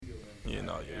Yeah,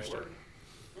 no, you're straight.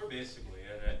 We're basically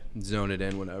at it. Zone it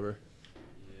in, whatever.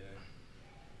 Yeah.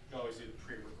 You always do the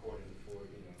pre-recording before,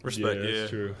 Respect, Yeah, that's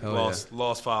true. Hell Lost files. the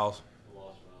lost files.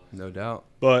 No doubt.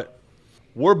 But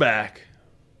we're back.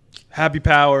 Happy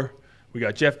Power. We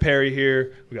got Jeff Perry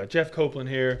here. We got Jeff Copeland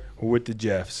here. We're with the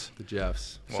Jeffs. The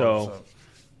Jeffs. So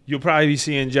you'll probably be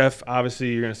seeing Jeff.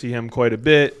 Obviously, you're going to see him quite a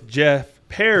bit. Jeff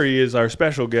Perry is our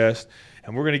special guest,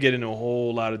 and we're going to get into a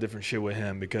whole lot of different shit with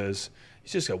him because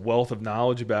he's just a wealth of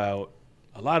knowledge about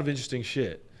a lot of interesting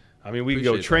shit. I mean, we can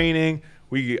go training.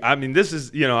 This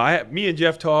is, me and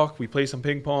Jeff talk. We play some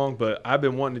ping pong, but I've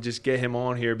been wanting to just get him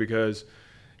on here because,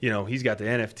 he's got the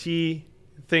NFT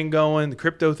thing going, the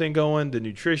crypto thing going, the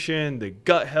nutrition, the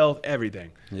gut health,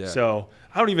 everything. Yeah. So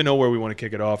I don't even know where we want to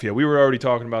kick it off yet. We were already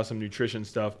talking about some nutrition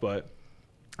stuff, but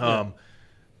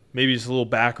maybe just a little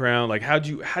background. Like,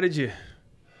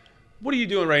 what are you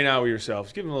doing right now with yourself?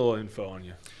 Just give them a little info on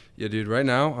you. Yeah, dude, right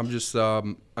now I'm just,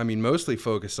 mostly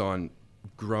focused on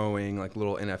growing like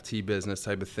little NFT business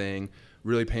type of thing,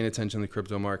 really paying attention to the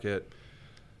crypto market.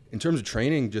 In terms of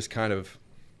training, just kind of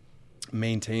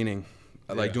maintaining.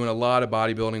 Like doing a lot of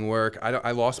bodybuilding work.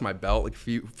 I lost my belt like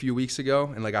a few weeks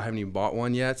ago, and like I haven't even bought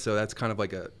one yet. So that's kind of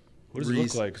like a. What does it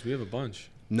look like? Because we have a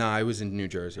bunch. Nah, I was in New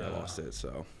Jersey. I lost it.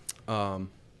 So,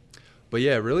 but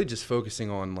yeah, really just focusing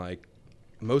on like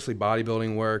mostly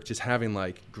bodybuilding work, just having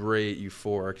like great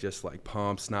euphoric, just like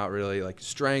pumps, not really like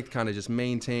strength, kind of just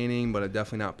maintaining, but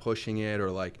definitely not pushing it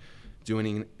or like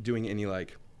doing any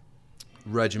like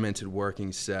regimented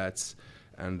working sets,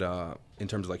 and in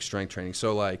terms of like strength training.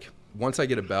 So like. Once I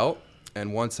get a belt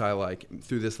and once I like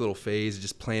through this little phase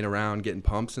just playing around getting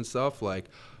pumps and stuff, like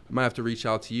I might have to reach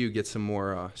out to you, get some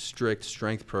more strict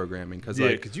strength programming because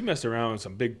you messed around with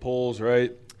some big pulls,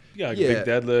 right? You got a big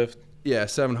deadlift. Yeah,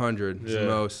 700 is the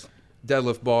most.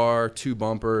 Deadlift bar, 2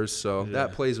 bumpers, so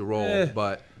that plays a role.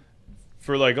 But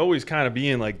for like always kind of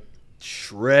being like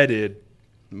shredded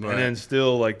and then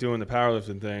still like doing the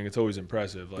powerlifting thing, it's always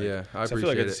impressive. Like, I feel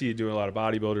like I see you doing a lot of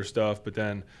bodybuilder stuff, but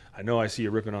then I know I see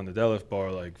you ripping on the deadlift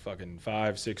bar like fucking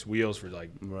 5-6 wheels for like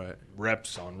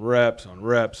reps on reps on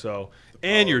reps. So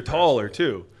and you're taller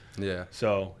too. Yeah.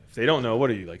 So if they don't know, what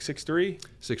are you like 6'3"?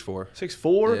 6'4".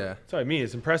 6'4"? Yeah. That's what I mean.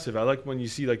 It's impressive. I like when you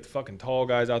see like the fucking tall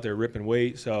guys out there ripping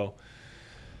weight. So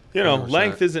 100%.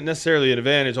 Length isn't necessarily an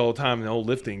advantage all the time in the whole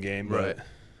lifting game, but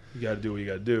you got to do what you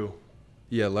got to do.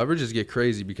 Yeah, leverages get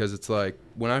crazy because it's like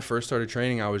when I first started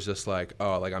training, I was just like,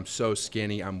 oh, like I'm so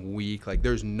skinny, I'm weak. Like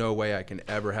there's no way I can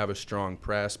ever have a strong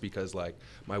press because like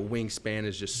my wingspan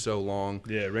is just so long.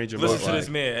 Yeah, range of motion. Listen to this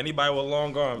man. Anybody with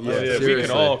long arms. Yeah, we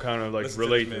can all kind of like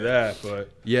relate to that. But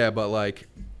yeah, but like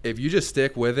if you just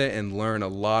stick with it and learn a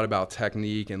lot about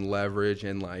technique and leverage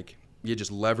and like you're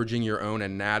just leveraging your own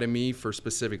anatomy for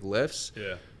specific lifts.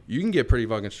 Yeah. You can get pretty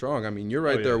fucking strong. I mean, you're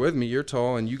right there with me. You're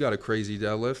tall, and you got a crazy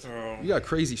deadlift. You got a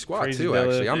crazy squat, too, deadlift.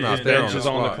 Actually. I'm not there on the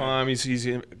squat. On the climb. He's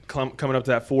coming up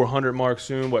to that 400 mark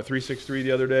soon. 363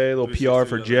 the other day? A little PR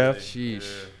for Jeff. Sheesh.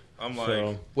 Yeah. I'm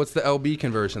like... What's the LB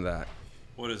conversion of that?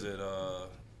 What is it?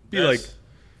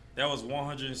 That was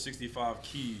 165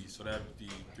 keys, so that would be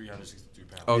 363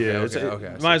 pounds.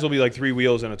 Okay. Might as well be like 3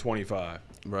 wheels and a 25.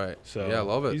 Right. So yeah, I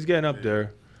love it. He's getting up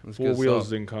there. That's 4 wheels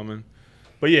isn't coming.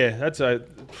 But yeah, that's a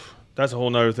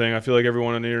whole nother thing. I feel like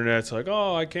everyone on the internet's like,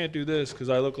 oh, I can't do this because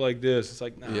I look like this. It's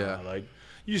like, nah, like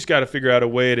you just got to figure out a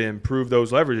way to improve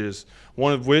those leverages.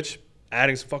 One of which,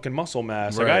 adding some fucking muscle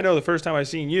mass. Like I know the first time I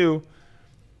seen you,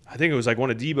 I think it was like one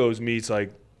of Debo's meets.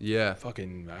 Like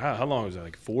fucking how long was it?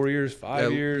 Like 4 years,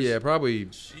 5 years? Yeah, probably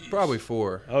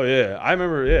 4. Oh yeah, I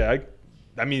remember. Yeah,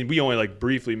 I mean, we only like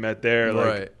briefly met there.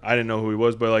 Like I didn't know who he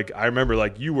was, but like I remember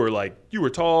like you were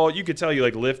tall. You could tell you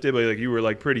like lifted, but like you were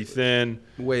like pretty thin.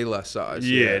 Way less size.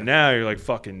 Yeah. Now you're like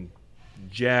fucking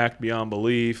jacked beyond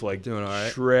belief. Like doing all right.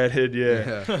 Shredded.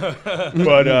 Yeah.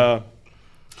 But I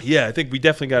think we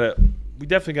definitely gotta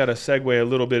segue a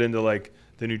little bit into like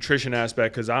the nutrition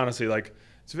aspect because honestly, like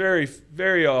it's very,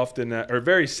 very often or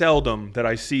very seldom that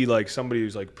I see like somebody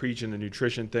who's like preaching the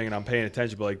nutrition thing and I'm paying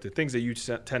attention, but like the things that you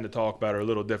tend to talk about are a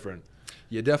little different.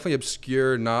 Yeah, definitely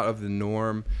obscure, not of the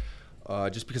norm.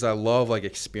 Just because I love like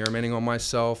experimenting on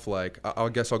myself. Like I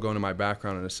guess I'll go into my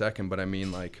background in a second, but I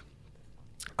mean like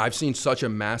I've seen such a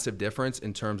massive difference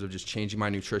in terms of just changing my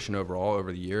nutrition overall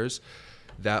over the years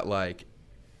that like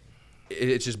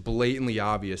it's just blatantly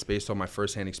obvious based on my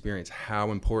firsthand experience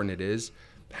how important it is.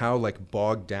 How like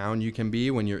bogged down you can be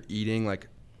when you're eating like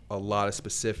a lot of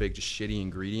specific just shitty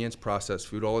ingredients, processed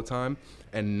food all the time,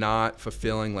 and not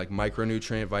fulfilling like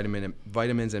micronutrient,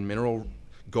 vitamins and mineral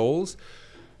goals.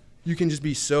 You can just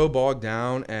be so bogged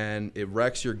down and it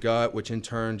wrecks your gut, which in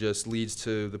turn just leads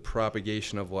to the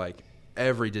propagation of like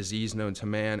every disease known to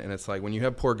man. And it's like when you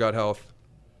have poor gut health,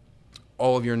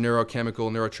 all of your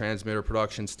neurotransmitter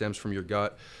production stems from your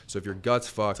gut. So if your gut's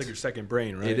fucked, it's like your second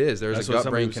brain, right? It is. There's That's a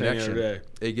gut-brain connection. The other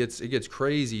day. It gets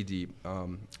crazy deep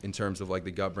in terms of like the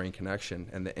gut-brain connection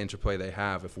and the interplay they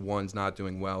have. If one's not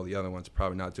doing well, the other one's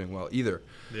probably not doing well either.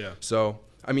 Yeah. So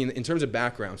I mean, in terms of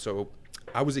background, so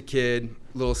I was a kid,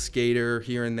 little skater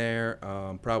here and there.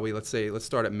 Probably let's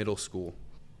start at middle school.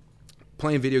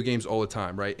 Playing video games all the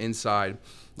time, right? Inside,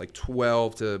 like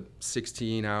 12 to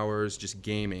 16 hours, just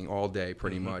gaming all day,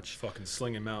 pretty much. Fucking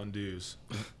slinging Mountain Dews.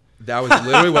 That was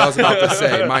literally what I was about to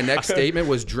say. My next statement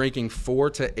was drinking 4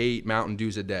 to 8 Mountain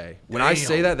Dews a day. When I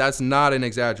say that, that's not an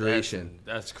exaggeration.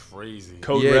 That's crazy.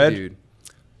 Code Red? Dude.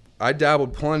 I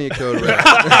dabbled plenty of Code Red.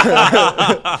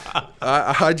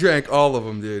 I drank all of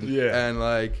them, dude. Yeah. And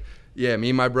like, yeah, me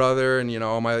and my brother and, you know,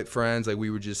 all my friends, like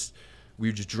we would just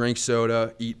drink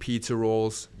soda, eat pizza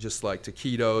rolls, just like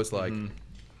taquitos, like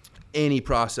any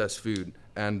processed food.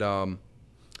 And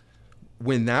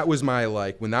when that was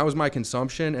my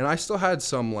consumption, and I still had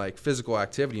some like physical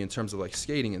activity in terms of like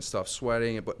skating and stuff,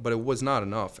 sweating, but it was not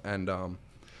enough. And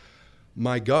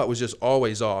my gut was just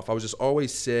always off. I was just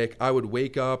always sick. I would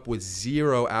wake up with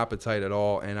zero appetite at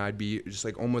all, and I'd be just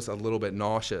like almost a little bit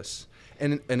nauseous.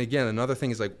 And again, another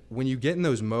thing is like when you get in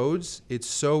those modes, it's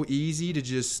so easy to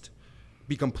just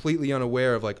be completely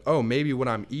unaware of like, oh, maybe what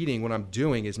I'm eating, what I'm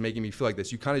doing is making me feel like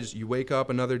this. You kind of you wake up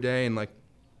another day and like,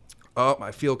 oh,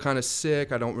 I feel kind of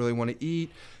sick. I don't really want to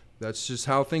eat. That's just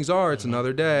how things are. It's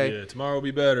another day. Yeah, tomorrow will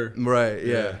be better. Right,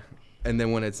 yeah. And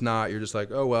then when it's not, you're just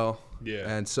like, oh, well. Yeah.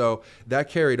 And so that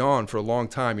carried on for a long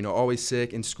time, you know, always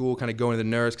sick in school, kind of going to the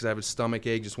nurse because I have a stomach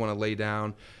ache, just want to lay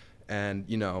down. And,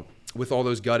 you know, with all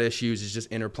those gut issues, it's just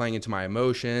interplaying into my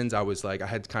emotions. I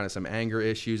had kind of some anger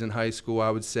issues in high school, I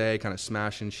would say, kind of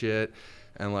smashing shit.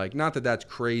 And like, not that that's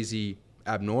crazy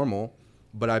abnormal,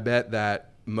 but I bet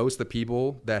that most of the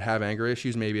people that have anger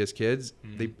issues, maybe as kids,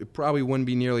 they probably wouldn't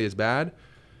be nearly as bad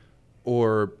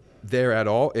or there at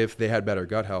all if they had better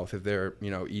gut health, if they're,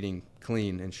 you know, eating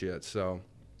clean and shit. So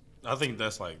I think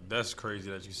that's crazy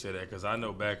that you said that, because I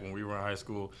know back when we were in high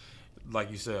school,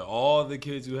 like you said, all the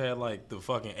kids who had like the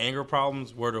fucking anger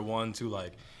problems were the ones who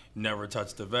like never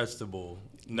touched the vegetable,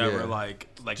 never like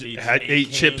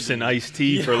ate chips and iced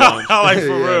tea for lunch. Like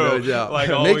for real, no doubt. Like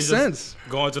makes sense.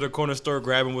 Going to the corner store,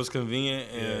 grabbing what's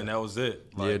convenient, and that was it.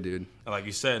 Like, yeah, dude. Like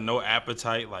you said, no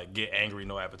appetite. Like get angry,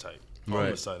 no appetite. All of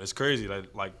a sudden, it's crazy.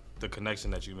 Like the connection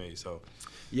that you made. So.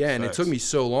 Yeah, and it took me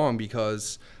so long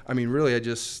because, I mean, really, I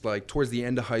just, like, towards the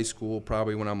end of high school,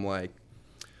 probably when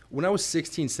I was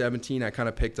 16, 17, I kind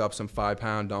of picked up some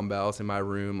 5-pound dumbbells in my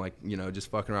room, like, you know,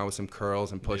 just fucking around with some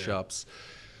curls and push-ups.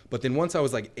 But then once I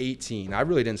was, like, 18, I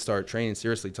really didn't start training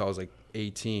seriously until I was, like,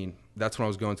 18. That's when I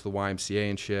was going to the YMCA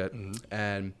and shit.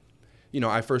 And, you know,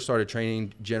 I first started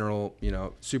training general, you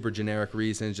know, super generic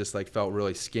reasons, just like felt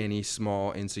really skinny,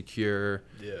 small, insecure.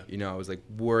 Yeah. You know, I was like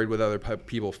worried what other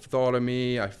people thought of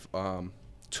me. I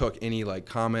took any like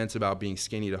comments about being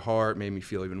skinny to heart, made me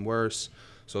feel even worse.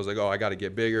 So I was like, oh, I got to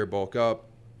get bigger, bulk up.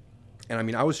 And I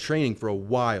mean, I was training for a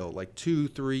while, like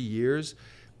 2-3 years,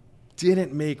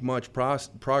 didn't make much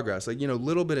progress. Like, you know, a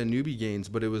little bit of newbie gains,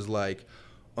 but it was like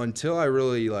until I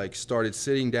really like started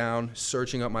sitting down,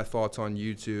 searching up my thoughts on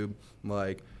YouTube,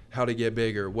 like how to get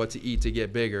bigger, what to eat to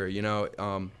get bigger, you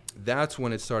know, that's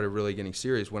when it started really getting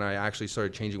serious, when I actually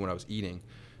started changing what I was eating.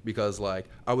 Because like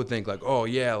I would think like, oh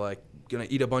yeah, like gonna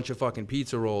eat a bunch of fucking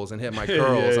pizza rolls and hit my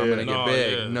curls, I'm gonna get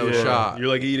big, no shot. You're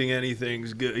like eating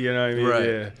anything's good, you know what I mean?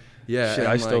 Right. Yeah. Shit,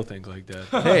 I still think like that.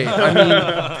 Hey, I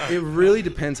mean, it really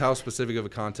depends how specific of a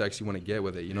context you want to get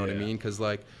with it, you know what I mean? Because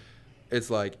like,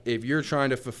 it's like if you're trying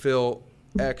to fulfill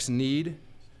X need,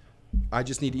 I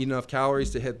just need to eat enough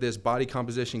calories to hit this body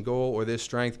composition goal or this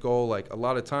strength goal. Like a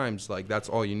lot of times, like that's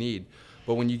all you need.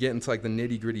 But when you get into like the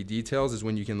nitty gritty details is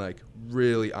when you can like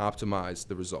really optimize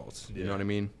the results. You know what I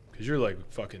mean? Because you're like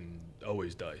fucking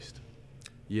always diced.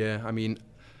 Yeah, I mean,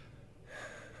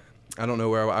 I don't know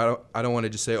where I don't want to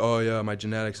just say, oh yeah, my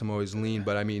genetics, I'm always lean.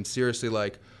 But I mean, seriously,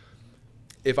 like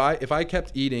if I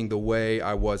kept eating the way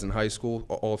I was in high school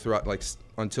all throughout, like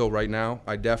until right now,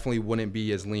 I definitely wouldn't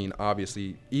be as lean,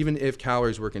 obviously, even if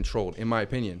calories were controlled, in my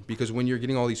opinion. Because when you're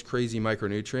getting all these crazy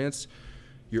micronutrients,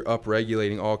 you're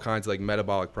upregulating all kinds of like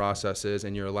metabolic processes,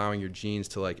 and you're allowing your genes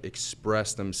to like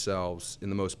express themselves in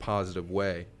the most positive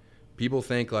way. People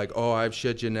think like, oh, I have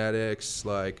shit genetics,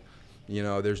 like, you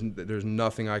know, there's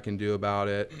nothing I can do about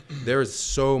it. There's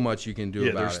so much you can do about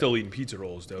it. Yeah, they're still eating pizza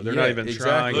rolls, though. They're not even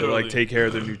trying to, like, take care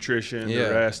of their nutrition, the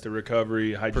rest, the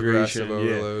recovery, hydration. Progressive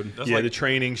overload. Yeah, like, the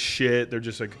training shit. They're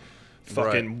just, like,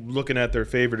 fucking looking at their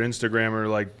favorite Instagrammer,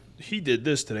 like, he did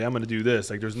this today. I'm going to do this.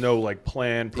 Like, there's no like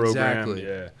plan, program. Exactly.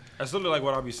 Yeah. That's literally like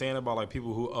what I'll be saying about like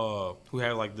people who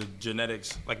have like the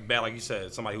genetics like bad, like you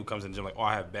said, somebody who comes in the gym like, oh,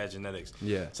 I have bad genetics.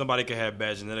 Yeah. Somebody could have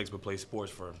bad genetics but play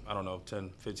sports for, I don't know,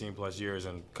 10, 15 plus years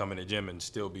and come in the gym and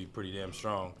still be pretty damn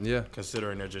strong. Yeah.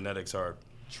 Considering their genetics are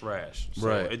trash. So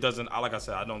Right. it doesn't, like I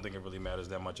said, I don't think it really matters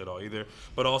that much at all either.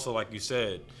 But also, like you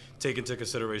said, take into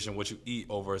consideration what you eat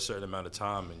over a certain amount of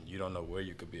time and you don't know where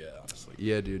you could be at, honestly.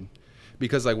 Yeah, dude.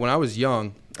 Because like when I was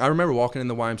young, I remember walking in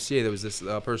the YMCA. There was this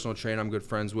personal trainer I'm good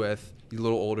friends with. He's a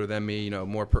little older than me,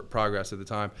 more progress at the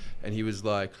time. And he was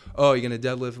like, "Oh, you're gonna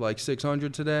deadlift like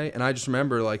 600 today?" And I just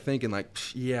remember like thinking like,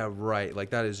 "Yeah, right."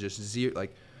 Like that is just zero.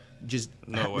 Like, just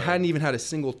No way. hadn't even had a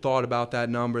single thought about that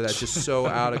number. That's just so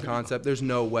out of concept. There's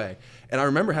no way. And I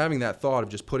remember having that thought of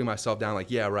just putting myself down like,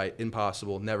 "Yeah, right,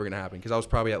 impossible, never gonna happen." Because I was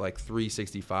probably at like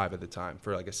 365 at the time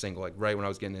for like a single, like right when I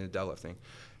was getting into deadlifting,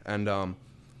 and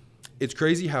it's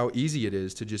crazy how easy it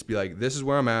is to just be like, this is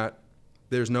where I'm at.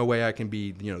 There's no way I can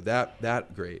be,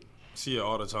 that great. See it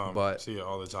all the time. But see it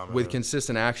all the time. With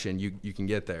consistent action, you can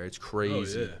get there. It's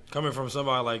crazy. Oh, yeah. Coming from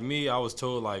somebody like me, I was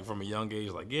told like from a young age,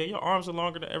 like, yeah, your arms are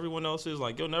longer than everyone else's.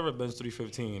 Like, you'll never bench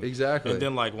 315. Exactly. And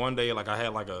then like one day, like I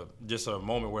had like just a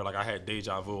moment where like I had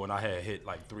deja vu and I had hit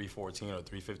like 314 or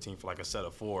 315 for like a set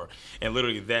of 4. And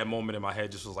literally that moment in my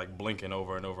head just was like blinking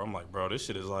over and over. I'm like, bro, this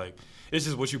shit is like, it's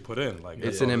just what you put in. Like, It's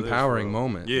that's an all it is, empowering bro.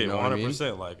 moment. Yeah, You know what I mean?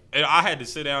 100%. Like, and I had to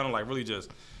sit down and like really just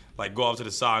like go off to the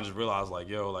side and just realize like,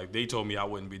 yo, like they told me I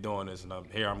wouldn't be doing this and I'm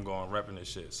going repping this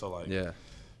shit. So like, Yeah.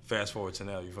 fast forward to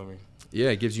now, you feel me? Yeah,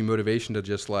 it gives you motivation to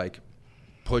just like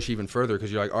push even further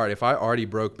because you're like, all right, if I already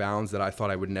broke bounds that I thought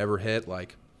I would never hit,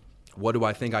 like, what do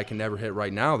I think I can never hit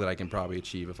right now that I can probably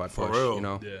achieve if I For push? real. You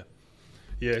know? Yeah.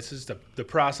 Yeah, it's just the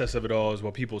process of it all is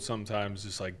what people sometimes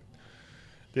just like,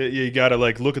 you got to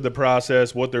like look at the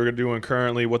process, what they're doing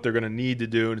currently, what they're going to need to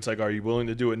do. And it's like, are you willing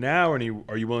to do it now? Or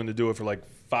are you willing to do it for like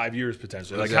 5 years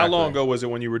potentially? Like how long ago was it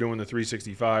when you were doing the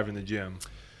 365 in the gym?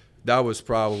 That was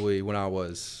probably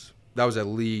that was at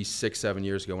least 6-7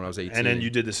 years ago when I was 18. And then you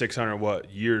did the 600,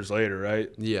 years later, right?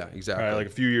 Yeah, exactly. All right, like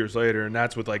a few years later. And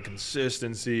that's with like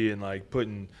consistency and like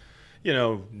putting,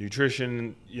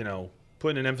 nutrition,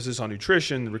 putting an emphasis on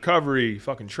nutrition, recovery,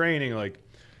 fucking training. Like,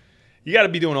 you got to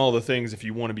be doing all the things if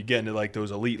you want to be getting to like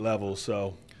those elite levels.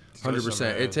 So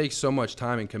 100%. It takes so much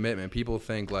time and commitment. People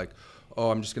think like, oh,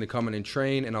 I'm just going to come in and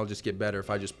train and I'll just get better if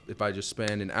I just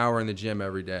spend an hour in the gym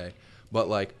every day. But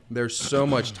like, there's so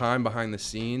much time behind the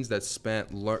scenes that's spent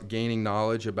gaining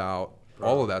knowledge about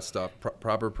all of that stuff,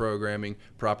 proper programming,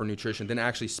 proper nutrition, then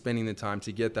actually spending the time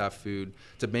to get that food,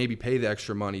 to maybe pay the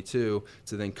extra money too,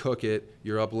 to then cook it.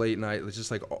 You're up late night. It's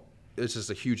just like, it's just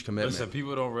a huge commitment. Listen,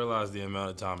 people don't realize the amount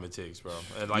of time it takes, bro.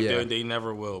 And like Yeah. they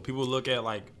never will. People look at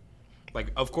like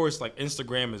of course like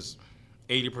Instagram is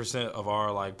 80% of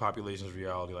our like population's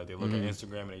reality. Like they look at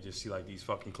Instagram and they just see like these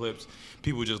fucking clips.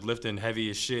 People just lifting heavy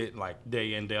as shit like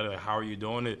day in day out. Like, how are you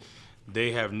doing it?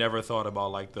 They have never thought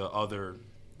about like the other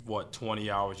 20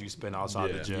 hours you spend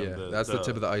outside the gym. Yeah, that's the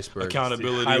tip of the iceberg.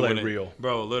 Accountability, highlight reel,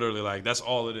 bro. Literally, like that's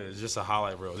all it is. Just a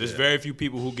highlight reel. There's very few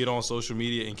people who get on social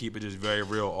media and keep it just very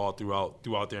real all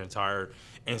throughout their entire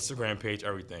Instagram page.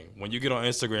 Everything. When you get on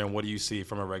Instagram, what do you see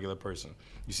from a regular person?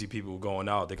 You see people going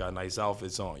out. They got nice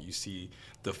outfits on. You see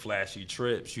the flashy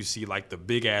trips. You see like the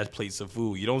big ass plates of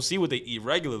food. You don't see what they eat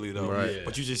regularly though. Right. Yeah.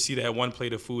 But you just see that one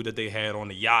plate of food that they had on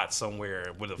the yacht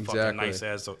somewhere with a fucking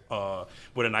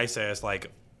nice ass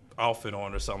like outfit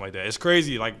on or something like that. It's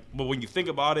crazy. Like, but when you think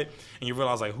about it and you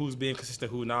realize like who's being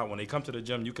consistent, who not, when they come to the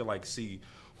gym, you can like see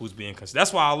who's being consistent.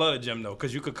 That's why I love the gym though,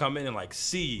 because you could come in and like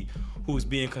see who's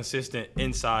being consistent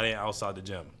inside and outside the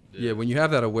gym. Yeah, when you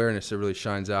have that awareness, it really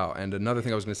shines out. And another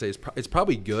thing I was going to say is it's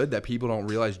probably good that people don't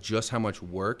realize just how much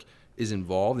work is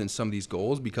involved in some of these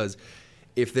goals, because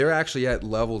if they're actually at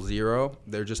level 0,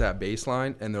 they're just at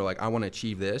baseline, and they're like, I want to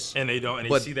achieve this. And they don't, and they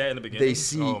But see that in the beginning. They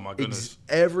see oh my goodness.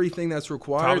 everything that's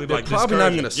required. Probably They're like probably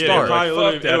not even going to discouraging. Yeah, start. probably Like,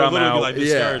 literally, fuck that, it'll I'm literally be out. like Yeah.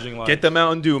 discouraging. Like, Get the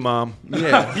Mountain Dew, Mom.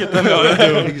 Yeah, get the Mountain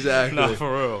Dew. exactly. Nah,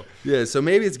 for real. Yeah, so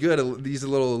maybe it's good, these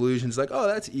little illusions, like, oh,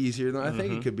 that's easier than I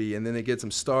think it could be. And then it gets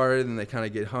them started, and they kind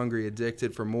of get hungry,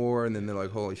 addicted for more, and then they're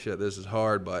like, holy shit, this is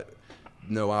hard, but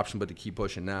no option but to keep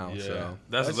pushing now. Yeah. So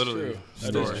That's literally true.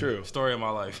 story. That is true. Story of my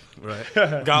life.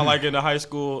 right. Got like into high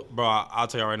school, bro. I'll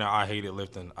tell you right now, I hated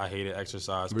lifting. I hated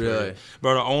exercise. Period. Really?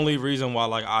 Bro, the only reason why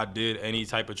like I did any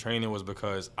type of training was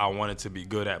because I wanted to be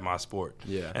good at my sport.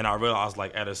 Yeah. And I realized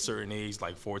like at a certain age,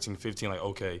 like 14, 15, like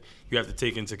okay, you have to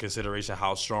take into consideration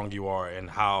how strong you are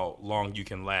and how long you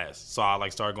can last. So I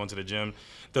like started going to the gym.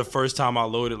 The first time I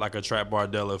loaded like a trap bar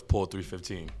deadlift, pulled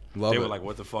 315. Love they it. were like,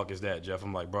 what the fuck is that, Jeff?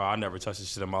 I'm like, bro, I never touched this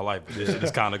shit in my life. But this shit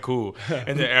is kind of cool.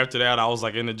 And then after that, I was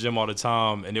like in the gym all the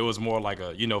time, and it was more like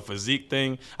a, physique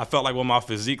thing. I felt like when my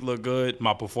physique looked good,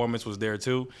 my performance was there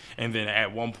too. And then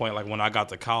at one point, like when I got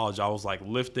to college, I was like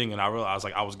lifting, and I realized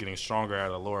like I was getting stronger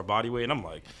at a lower body weight, and I'm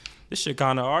like, this shit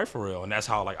kind of all right for real. And that's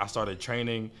how like I started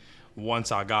training.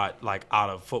 Once I got like out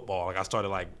of football, like I started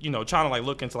like trying to like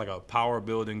look into like a power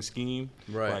building scheme,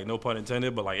 Right. Like no pun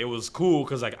intended, but like it was cool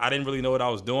because like I didn't really know what I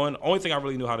was doing. Only thing I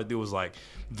really knew how to do was like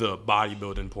the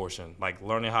bodybuilding portion, like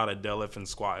learning how to deadlift and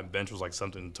squat and bench was like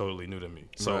something totally new to me.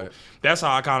 So Right. that's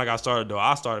how I kind of got started. Though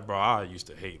I used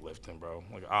to hate lifting, bro.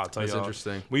 Like I'll tell you, That's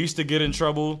interesting. We used to get in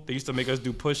trouble. They used to make us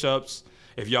do push-ups.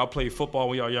 If y'all play football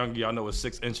when y'all younger, y'all know what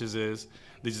 6 inches is.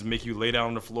 They just make you lay down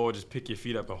on the floor, just pick your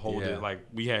feet up and hold Yeah. it. Like,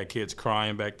 we had kids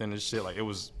crying back then and shit. Like, it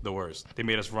was the worst. They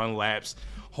made us run laps,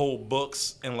 hold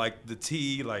books, and, like, the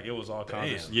T. Like, it was all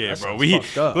kinds of shit. Yeah, that bro. sounds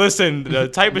fucked up. Listen, the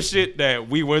type of shit that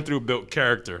we went through built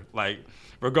character. Like,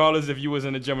 regardless if you was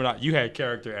in the gym or not, you had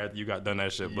character after you got done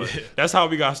that shit. But that's how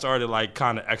we got started, like,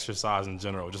 kind of exercise in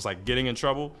general. Just, like, getting in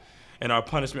trouble. And our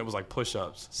punishment was, like,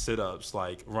 push-ups, sit-ups,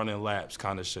 like, running laps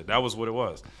kind of shit. That was what it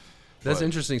was. That's But-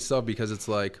 interesting stuff because it's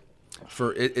like,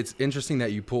 it's interesting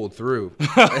that you pulled through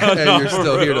and you're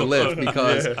still here to lift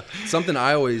because something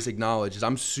I always acknowledge is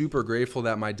I'm super grateful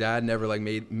that my dad never like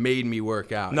made me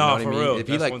work out. No, you know what for I mean? real. If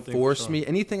he That's one like thing for forced sure. me,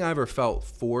 anything I ever felt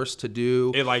forced to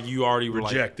do, It like you already were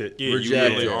Reject like, it. Yeah,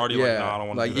 reject you it. already yeah. like, no, I don't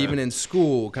want to like do that. even in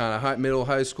school, kind of middle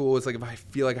high school, it's like if I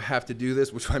feel like I have to do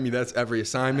this, which I mean that's every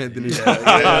assignment. Then No,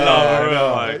 for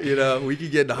real, like- you know, we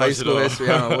could get into high Brush it school off. history.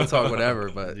 I don't know, we'll talk whatever,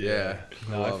 but yeah,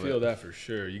 No, I love feel it. that for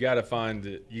sure. You gotta find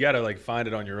it. You gotta like find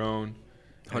it on your own.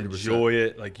 100%. Enjoy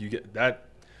it. Like you get that.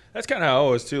 That's kind of how I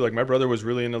was too. Like my brother was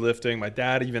really into lifting. My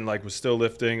dad even like was still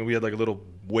lifting. And we had like a little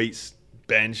weights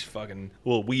bench, fucking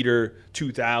little Weeder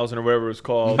 2000 or whatever it was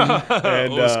called.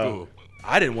 And Old school.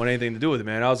 I didn't want anything to do with it,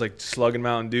 man. I was like slugging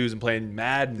Mountain Dews and playing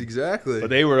Madden. Exactly. But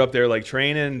they were up there like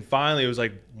training. And finally, it was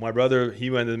like my brother,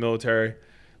 he went to the military.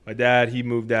 My dad, he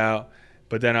moved out.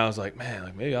 But then I was like, man,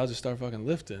 like maybe I'll just start fucking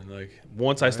lifting. Like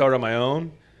once I started on my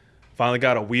own, finally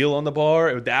got a wheel on the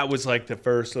bar. That was like the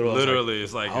first little. I was like, Literally,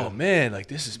 it's like oh a man, like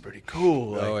this is pretty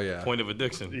cool. Like, Oh yeah. point of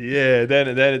addiction. yeah.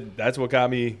 Then that's what got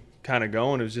me kind of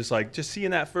going. It was just like just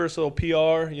seeing that first little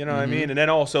PR. You know what I mean? And then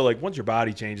also like once your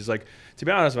body changes, like to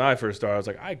be honest, when I first started, I was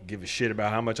like, I give a shit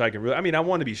about how much I can really. I mean, I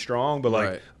want to be strong, but like.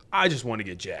 Right. I just want to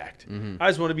get jacked. I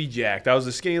just want to be jacked. I was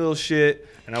a skinny little shit,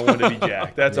 and I wanted to be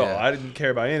jacked. That's all. Yeah. I didn't care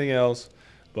about anything else.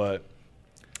 But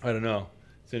I don't know.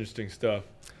 It's interesting stuff.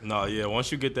 No, yeah. Once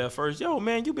you get that first, yo,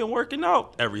 man, you been working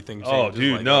out. Everything changes. Oh,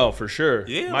 dude, like, no, for sure.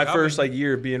 Yeah, my like, I've first been like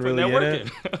year of being putting really that in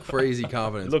work it, Crazy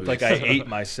confidence. it looked like boost. I ate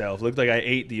myself. It looked like I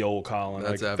ate the old Colin.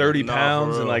 That's Like epic. 30 No, for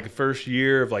pounds in real. like the first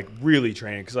year of like really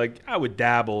training. Because like I would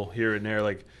dabble here and there.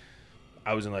 Like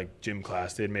I was in like gym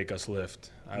class. They'd make us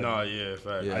lift. No, yeah,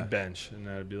 fact. Yeah. I'd bench, and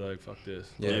I'd be like, "Fuck this."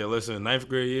 Yeah. Listen, 9th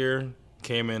grade year,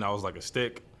 came in, I was like a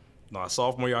stick. No,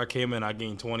 sophomore year I came in, I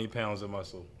gained 20 pounds of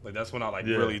muscle. Like that's when I like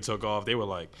Yeah. really took off. They were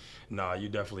like, nah, you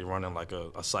definitely running like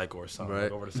a cycle or something. Right.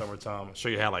 Like over the summertime. I'm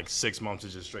sure you had like 6 months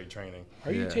of just straight training.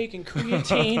 Are you Yeah. taking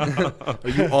creatine? Are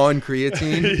you on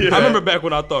creatine? I remember back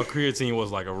when I thought creatine was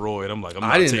like a roid. I'm like, I'm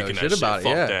not I didn't know taking shit that about it,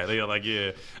 Fuck yeah. that. They were like,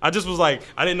 yeah. I just was like,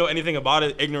 I didn't know anything about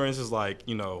it. Ignorance is like,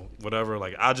 whatever.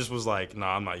 Like I just was like,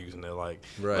 nah, I'm not using it. Like,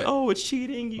 Right. like, oh, it's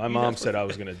cheating. My mom said I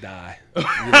was gonna die. You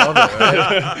love it,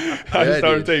 right? I Yeah,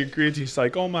 started dude. taking creatine. She's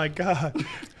like, "Oh my god,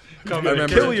 Come I in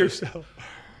and remember- kill yourself."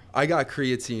 I got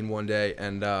creatine one day,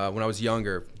 and when I was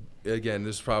younger, again,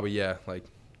 this was probably, like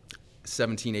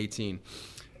 17, 18.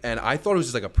 And I thought it was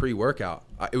just like a pre-workout.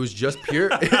 It was just pure.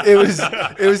 it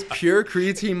was pure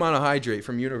creatine monohydrate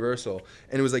from Universal,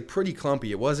 and it was like pretty clumpy.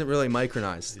 It wasn't really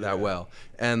micronized that well.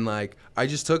 And like I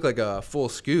just took like a full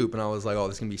scoop, and I was like, "Oh,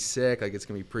 this is gonna be sick. Like it's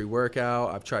gonna be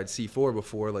pre-workout. I've tried C4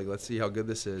 before. Like let's see how good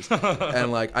this is."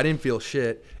 And like I didn't feel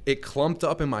shit. It clumped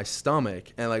up in my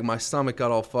stomach, and like my stomach got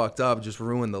all fucked up, just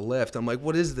ruined the lift. I'm like,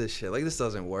 "What is this shit? Like this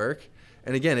doesn't work."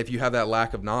 And again, if you have that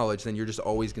lack of knowledge, then you're just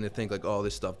always going to think like, oh,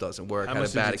 this stuff doesn't work. How Had much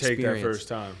a did bad you take that experience. first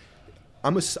time?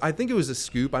 I think it was a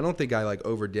scoop. I don't think I like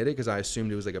overdid it because I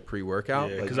assumed it was like a pre-workout.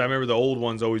 Yeah, Like, because I remember the old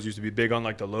ones always used to be big on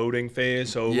like the loading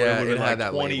phase. So Yeah, it would it have had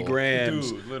like that 20 label.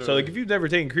 grams. Dude, literally. So like if you've never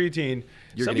taken creatine,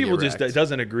 You're some gonna people get just wrecked. it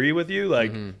doesn't agree with you.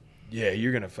 Like, yeah,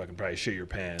 you're gonna fucking probably shit your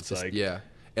pants. Like, yeah.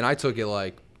 And I took it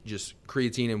like just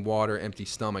creatine and water, empty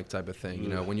stomach type of thing. You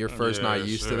know, when you're first not Yeah,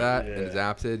 used to sure. that and Yeah. it's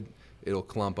adapted, it'll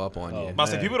clump up on Oh, you. But I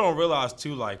say Man. people don't realize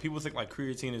too, like people think like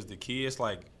creatine is the key. It's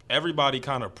like everybody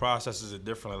kind of processes it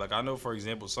differently. Like I know, for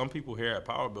example, some people here at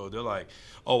Power Build, they're like,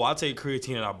 oh, I take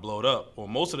creatine and I bloat up. Well,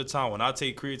 most of the time when I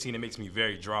take creatine, it makes me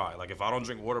very dry. Like if I don't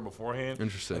drink water beforehand,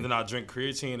 Interesting. and then I drink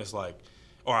creatine, it's like,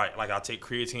 all right, like I take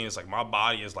creatine, it's like my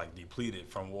body is like depleted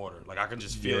from water. Like I can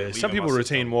just feel it. Some people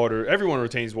retain water. Everyone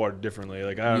retains water differently.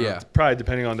 Like I don't know, Yeah. it's probably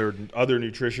depending on their other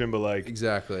nutrition, but like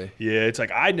Exactly. yeah, it's like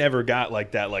I never got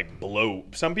like that like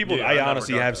bloat. Some people Yeah, I I never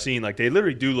honestly got have that. seen like they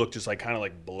literally do look just like kind of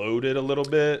like bloated a little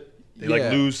bit. They like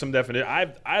Yeah. lose some definition.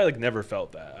 I like never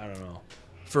felt that. I don't know.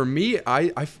 For me,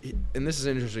 and this is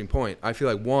an interesting point. I feel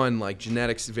like one, like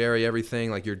genetics vary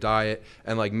everything, like your diet,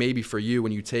 and like maybe for you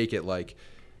when you take it, like,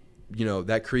 you know,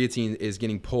 that creatine is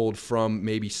getting pulled from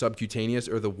maybe subcutaneous,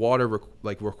 or the water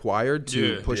required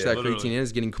to push that literally. creatine in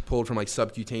is getting pulled from like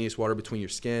subcutaneous water between your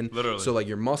skin. Literally. So like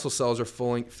your muscle cells are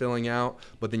filling out,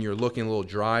 but then you're looking a little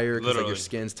drier because like your Literally.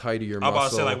 skin's tight to your I'm muscle. about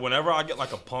to say, like, whenever I get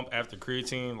like a pump after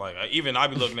creatine, like even I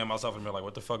be looking at myself and be like,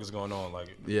 what the fuck is going on? Like,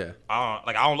 Yeah. I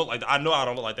don't look like, I know I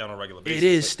don't look like that on a regular basis. It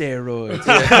is steroids.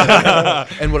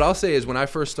 And what I'll say is when I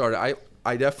first started,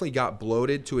 I definitely got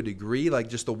bloated to a degree. Like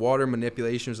just the water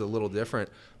manipulation was a little different.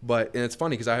 And it's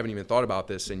funny because I haven't even thought about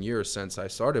this in years since I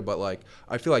started. But like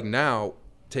I feel like now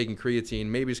taking creatine,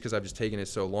 maybe it's because I've just taken it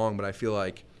so long, but I feel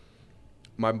like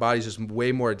my body's just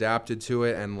way more adapted to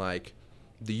it, and like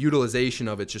the utilization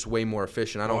of it's just way more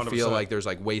efficient. I don't feel 100%. like there's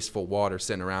like wasteful water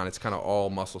sitting around. It's kind of all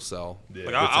muscle cell. Yeah.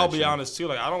 Like I'll be honest too.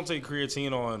 Like I don't take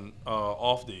creatine on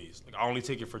off days. Like I only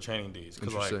take it for training days.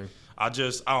 Cause like Interesting. I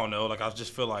don't know. Like I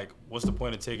just feel like, what's the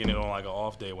point of taking it on like an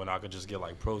off day when I could just get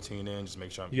like protein in, just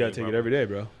make sure I'm. You gotta take it every day,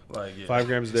 bro. Like yeah. 5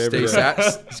 grams a day every Stay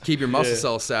day. keep your muscle Yeah.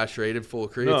 cells saturated full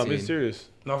of creatine. No, I'm being serious.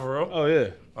 No, for real. Oh yeah,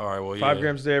 All right. Well, yeah. 5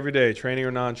 grams a day every day, training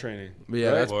or non-training. Yeah,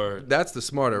 Right? Word. that's the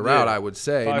smarter route, Yeah. I would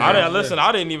say. 5 I grams. didn't listen.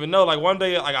 I didn't even know. Like one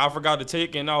day, like I forgot to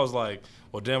take it, and I was like,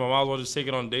 well, damn, I might as well just take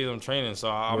it on days I'm training. So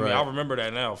I mean, Right. I remember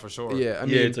that now for sure. Yeah, I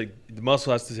mean, Yeah, it's like the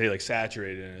muscle has to stay like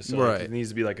saturated in it, so like, Right. it needs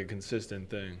to be like a consistent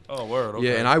thing. Oh, word. Okay.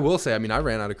 yeah, and I will say, I mean, I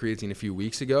ran out of creatine a few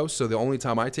weeks ago, so the only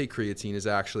time I take creatine is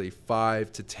actually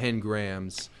 5 to 10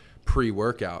 grams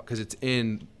pre-workout because it's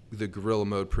in the gorilla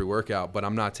mode pre-workout, but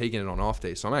I'm not taking it on off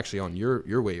days, so I'm actually on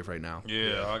your wave right now.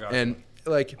 Yeah, I got. And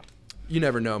like, you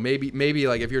never know. Maybe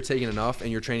like if you're taking enough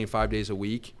and you're training 5 days a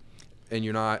week, and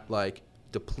you're not like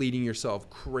depleting yourself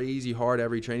crazy hard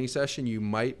every training session, you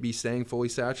might be staying fully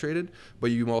saturated, but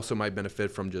you also might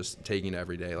benefit from just taking it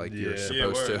every day like you're Yeah.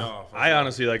 supposed word, to. no, for I sure.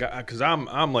 honestly like, cause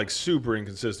I'm like super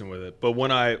inconsistent with it. But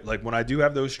when I do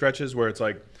have those stretches where it's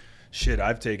like, shit,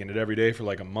 I've taken it every day for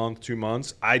like a month, 2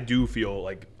 months, I do feel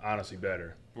like honestly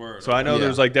better. Word. So I know Yeah.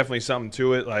 there's like definitely something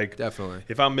to it. Like Definitely.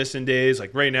 if I'm missing days,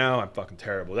 like right now, I'm fucking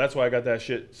terrible. That's why I got that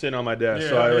shit sitting on my desk.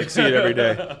 So Yeah. I like see it every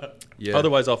day. Yeah.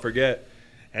 Otherwise, I'll forget.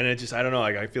 And it just, I don't know.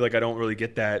 Like I feel like I don't really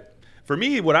get that. For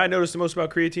me, what I noticed the most about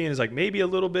creatine is like maybe a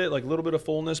little bit of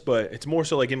fullness, but it's more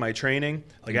so like in my training.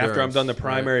 Like after I'm Endurance, done the right.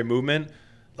 primary movement,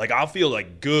 like I'll feel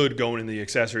like good going in the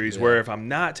accessories. Yeah. Where if I'm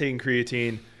not taking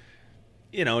creatine,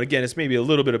 you know, again, it's maybe a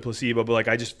little bit of placebo, but like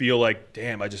I just feel like,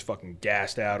 damn, I just fucking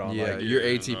gassed out on Yeah, like. your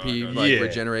yeah, ATP no, I got like it.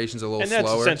 regeneration's a little And that's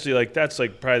slower. essentially like that's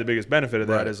like probably the biggest benefit of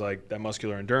that Right. is like that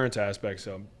muscular endurance aspect.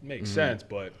 So it makes Mm-hmm. sense,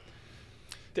 but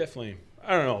definitely,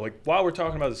 I don't know. Like while we're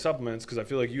talking about the supplements, because I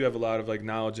feel like you have a lot of like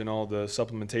knowledge in all the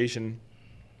supplementation.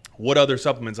 What other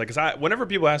supplements? Like, 'cause whenever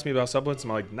people ask me about supplements, I'm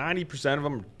like 90% of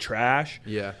them are trash.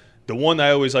 Yeah. The one that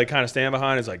I always like kind of stand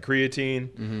behind is like creatine.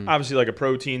 Mm-hmm. Obviously, like a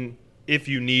protein if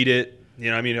you need it. You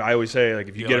know, what I mean, I always say like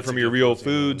if you Yeah, get it that's from a your good real protein,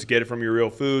 foods, get it from your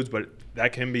real foods, but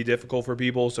that can be difficult for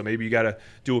people. So maybe you got to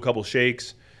do a couple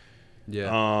shakes. Yeah.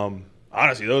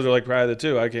 Honestly, those are like probably the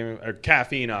two. Or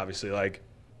caffeine, obviously. Like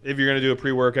if you're gonna do a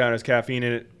pre-workout and there's caffeine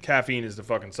in it, caffeine is the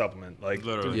fucking supplement. Like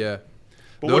Literally. yeah.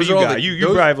 But what Those do are you all got? the- You those-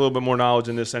 probably have a little bit more knowledge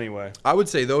in this anyway. I would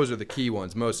say those are the key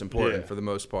ones, most important Yeah. for the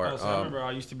most part. Honestly, I remember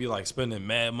I used to be like spending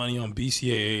mad money on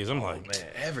BCAAs. I'm like, Man,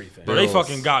 everything. bro, they Bills.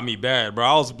 fucking got me bad, bro.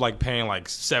 I was like paying like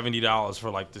 $70 for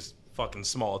like this fucking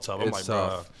small tub. I'm It's like,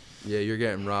 tough. Yeah, you're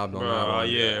getting robbed on that bro, one.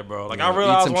 yeah, bro. Like Yeah. I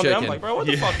realized Eat some one day, I'm chicken. like, bro, what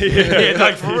the Yeah. fuck? Yeah,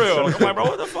 like for real. Like, I'm like, bro,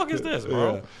 what the fuck is this,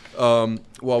 bro? Well,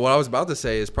 what I was about to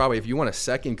say is probably if you want a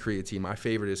second creatine, my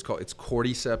favorite is it's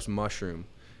cordyceps mushroom,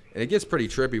 and it gets pretty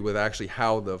trippy with actually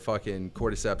how the fucking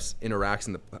cordyceps interacts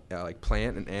in the like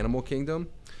plant and animal kingdom,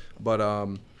 but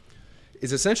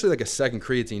it's essentially like a second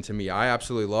creatine to me. I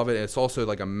absolutely love it. And it's also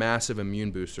like a massive immune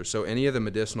booster. So any of the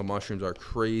medicinal mushrooms are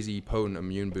crazy potent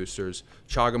immune boosters.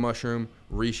 Chaga mushroom,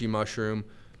 reishi mushroom,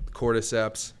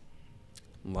 cordyceps,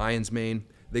 lion's mane.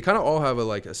 They kind of all have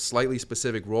a slightly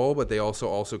specific role, but they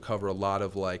also cover a lot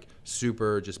of like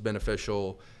super just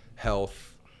beneficial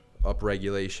health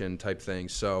upregulation type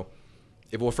things. So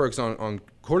if we'll focus on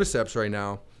cordyceps right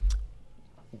now,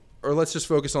 or let's just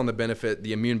focus on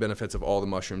the immune benefits of all the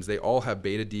mushrooms. They all have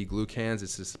beta-D glucans.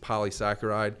 It's this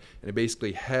polysaccharide, and it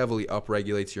basically heavily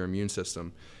upregulates your immune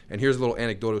system. And here's a little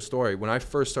anecdotal story. When I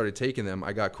first started taking them,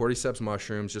 I got cordyceps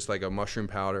mushrooms, just like a mushroom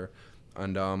powder,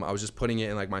 and I was just putting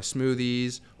it in like my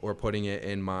smoothies or putting it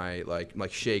in my like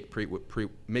shake,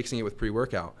 mixing it with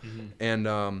pre-workout. And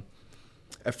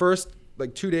at first,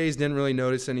 like 2 days, didn't really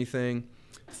notice anything.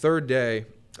 Third day,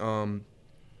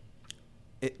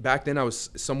 back then I was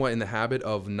somewhat in the habit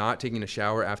of not taking a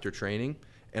shower after training,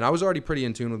 and I was already pretty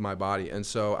in tune with my body. And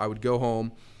so I would go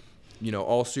home,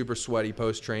 all super sweaty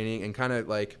post-training, and kind of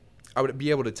like I would be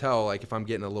able to tell like if I'm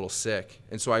getting a little sick.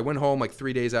 And so I went home like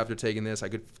 3 days after taking this. I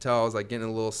could tell I was like getting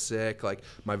a little sick, like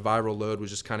my viral load was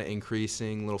just kind of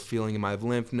increasing, little feeling in my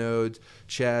lymph nodes,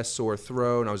 chest, sore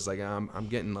throat, and I was like, I'm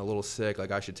getting a little sick,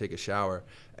 like I should take a shower.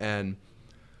 And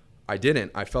I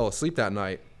didn't. I fell asleep that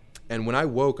night, and when I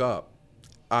woke up,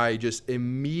 I just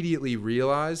immediately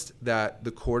realized that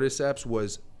the cordyceps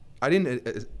was,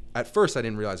 at first I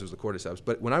didn't realize it was the cordyceps,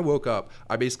 but when I woke up,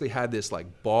 I basically had this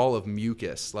like ball of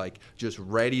mucus, like just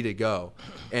ready to go.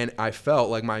 And I felt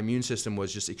like my immune system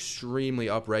was just extremely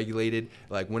upregulated.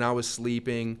 Like when I was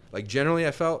sleeping, like generally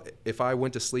I felt if I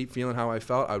went to sleep feeling how I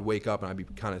felt, I'd wake up and I'd be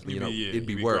kind of, it'd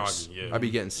be worse. Groggy, yeah. I'd be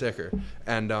getting sicker.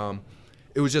 And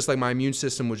it was just like my immune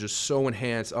system was just so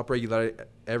enhanced, upregulated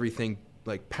everything,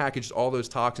 like packaged all those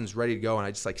toxins ready to go, and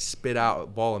I just like spit out a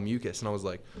ball of mucus, and I was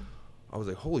like,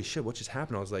 holy shit, what just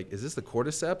happened? I was like, is this the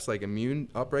cordyceps, like immune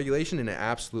upregulation? And it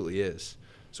absolutely is.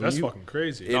 So that's fucking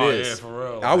crazy. It is. Yeah, for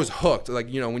real. I was hooked.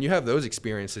 Like, when you have those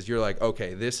experiences, you're like,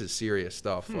 okay, this is serious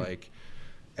stuff. Like,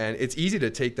 and it's easy to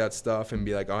take that stuff and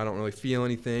be like, oh, I don't really feel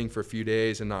anything for a few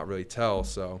days and not really tell.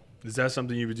 So is that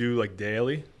something you would do like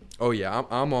daily? Oh yeah,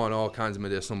 I'm on all kinds of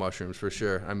medicinal mushrooms for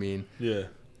sure. I mean, yeah.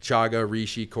 Chaga,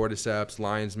 reishi, cordyceps,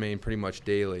 lion's mane, pretty much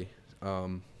daily.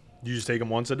 You just take them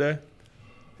once a day?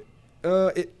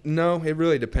 No, it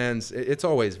really depends. It's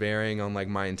always varying on like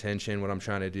my intention, what I'm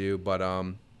trying to do. But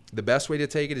the best way to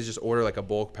take it is just order like a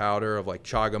bulk powder of like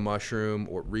chaga mushroom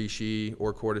or reishi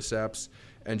or cordyceps,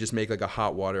 and just make like a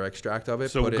hot water extract of it.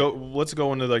 So let's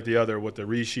go into like the other with the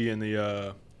reishi and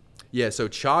the. Yeah, so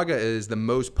chaga is the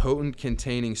most potent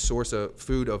containing source of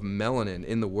food of melanin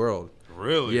in the world.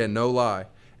 Really? Yeah, no lie.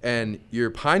 And your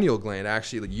pineal gland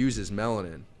actually uses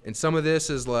melanin. And some of this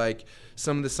is like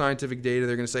some of the scientific data,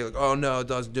 they're going to say like, oh no, it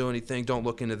doesn't do anything, don't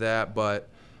look into that. But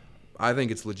I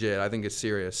think it's legit. I think it's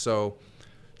serious. So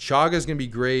chaga is going to be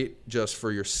great just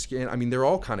for your skin. I mean, they're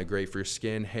all kind of great for your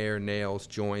skin, hair, nails,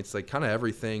 joints, like kind of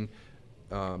everything.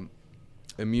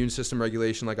 Immune system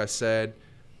regulation, like I said.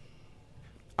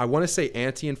 I want to say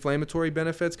anti-inflammatory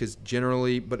benefits because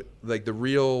generally, but like the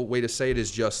real way to say it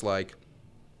is just like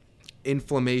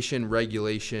inflammation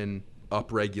regulation,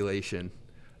 upregulation,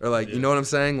 or like, you know what I'm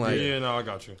saying? Like, yeah, no, I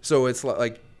got you. So it's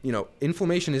like,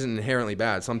 inflammation isn't inherently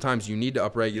bad. Sometimes you need to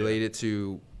upregulate it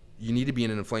you need to be in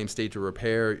an inflamed state to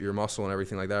repair your muscle and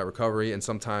everything like that, recovery. And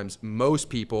sometimes most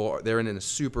people, they're in a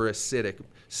super acidic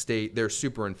state. They're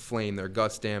super inflamed. Their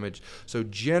gut's damaged. So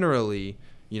generally,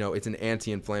 it's an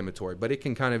anti-inflammatory, but it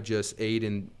can kind of just aid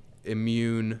in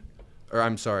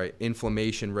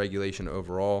inflammation regulation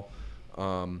overall.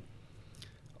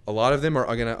 A lot of them are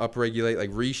going to upregulate, like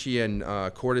reishi and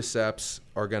cordyceps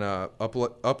are going to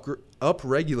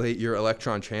upregulate your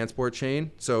electron transport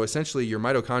chain. So essentially your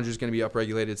mitochondria is going to be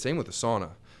upregulated, same with the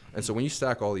sauna. And so when you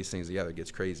stack all these things together, it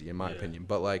gets crazy in my opinion.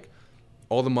 But like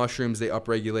all the mushrooms, they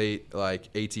upregulate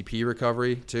like ATP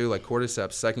recovery too, like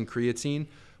cordyceps, second creatine.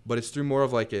 But it's through more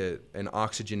of like an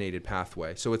oxygenated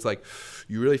pathway. So it's like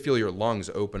you really feel your lungs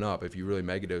open up if you really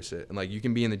megadose it. And like you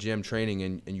can be in the gym training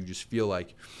and you just feel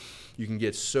like you can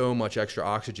get so much extra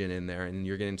oxygen in there, and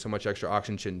you're getting so much extra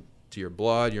oxygen to your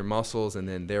blood, your muscles, and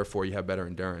then therefore you have better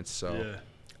endurance. So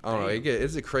I don't know.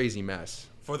 It's a crazy mess.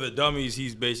 For the dummies,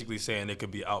 he's basically saying it could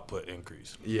be output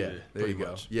increase. Yeah, there you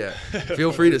go. Much. Yeah.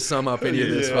 Feel free to sum up any of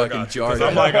this fucking jargon. Because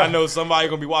I'm like, I know somebody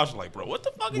going to be watching like, bro, what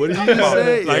the fuck are you did talking you about?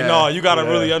 say? Like, no, you got to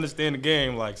really understand the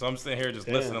game. Like, so I'm sitting here just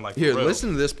listening like, here, for real.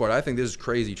 listen to this part. I think this is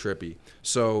crazy trippy.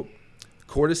 So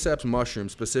cordyceps mushroom,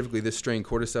 specifically this strain,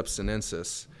 Cordyceps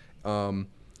sinensis,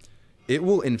 it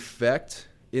will infect,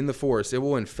 in the forest, it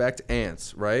will infect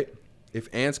ants, right? If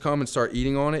ants come and start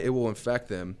eating on it, it will infect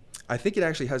them. I think it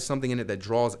actually has something in it that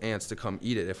draws ants to come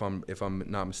eat it, if I'm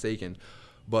not mistaken.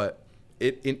 But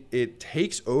it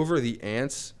takes over the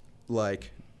ants'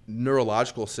 like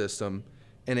neurological system,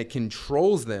 and it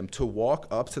controls them to walk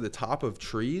up to the top of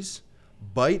trees,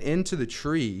 bite into the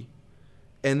tree,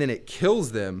 and then it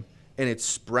kills them, and it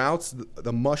sprouts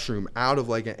the mushroom out of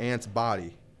like an ant's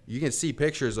body. You can see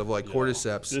pictures of like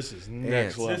cordyceps. This is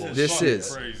next level. This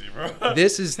is crazy, bro.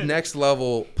 this is next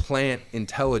level plant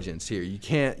intelligence here. You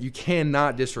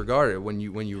cannot disregard it when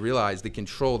you realize the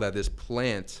control that this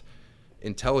plant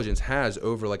intelligence has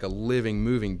over like a living,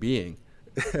 moving being.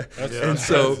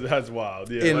 That's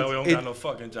wild. Yeah, Well, we don't got no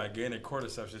fucking gigantic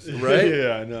cordyceps, just right?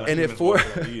 Yeah, I know. And it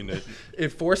it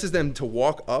forces them to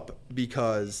walk up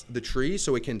because the tree,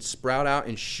 so it can sprout out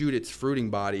and shoot its fruiting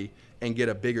body and get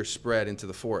a bigger spread into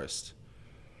the forest.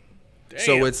 Damn.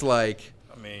 So it's like,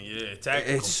 I mean, yeah,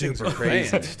 tactical. it's super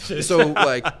crazy. So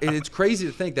like, it's crazy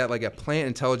to think that like a plant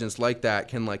intelligence like that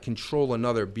can like control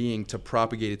another being to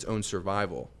propagate its own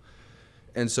survival.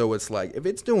 And so it's like, if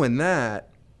it's doing that,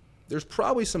 there's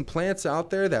probably some plants out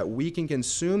there that we can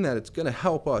consume that it's going to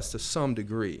help us to some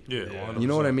degree. Yeah, You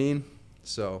know what I mean?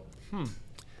 So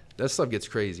that stuff gets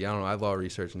crazy. I don't know. I love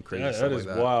researching crazy stuff that is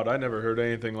like that. wild. I never heard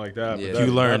anything like that. Yeah. But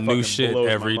You learn that new fucking shit blows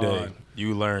my every day. mind.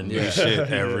 You learn new shit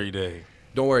every day.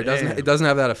 Don't worry. Damn. It doesn't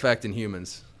have that effect in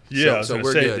humans. Yeah, I was so gonna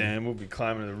we're say, good. Dan, we'll be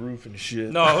climbing the roof and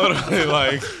shit. No, literally,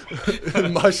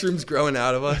 like Mushrooms growing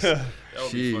out of us. that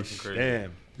would be fucking Sheesh. crazy.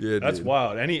 Damn. Yeah, That's dude.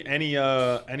 wild.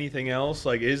 Anything else?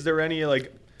 Like, is there any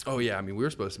like Oh yeah, I mean we were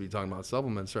supposed to be talking about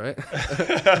supplements, right?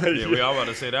 Yeah, we all about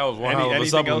to say that was one hell of a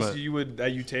anything supplement. else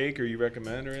that you take or you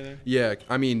recommend or anything? Yeah,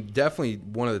 I mean definitely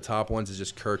one of the top ones is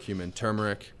just curcumin,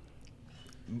 turmeric.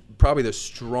 Probably the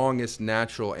strongest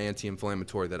natural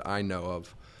anti-inflammatory that I know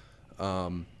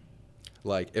of.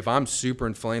 Like if I'm super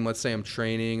inflamed, let's say I'm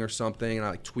training or something and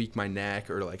I like tweak my neck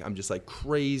or like I'm just like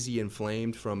crazy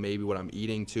inflamed from maybe what I'm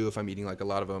eating too. If I'm eating like a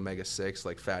lot of omega-6,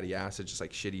 like fatty acids, just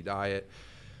like shitty diet,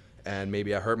 and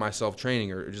maybe I hurt myself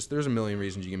training or just there's a million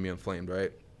reasons you can be inflamed,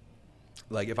 right?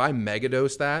 Like if I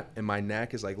megadose that and my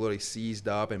neck is like literally seized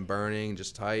up and burning,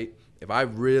 just tight, if I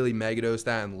really megadose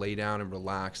that and lay down and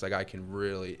relax, like I can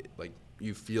really like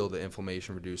you feel the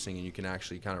inflammation reducing and you can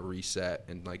actually kind of reset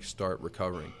and like start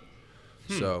recovering.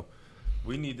 So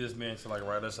We need this man to like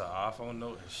write us an iPhone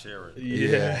note and share it.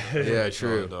 yeah,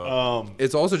 true.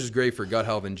 It's also just great for gut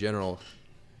health in general.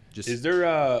 Just Is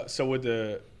there so with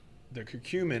the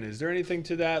curcumin, is there anything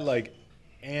to that like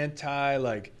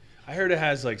like I heard it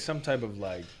has like some type of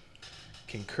like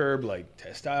can curb like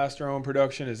testosterone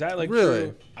production. Is that like Really?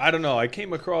 true? I don't know. I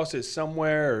came across it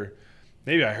somewhere or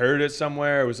maybe I heard it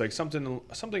somewhere. It was like something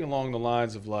along the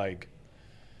lines of like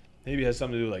maybe it has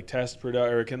something to do with like test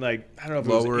production or it can like I don't know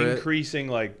if Lower it it. was increasing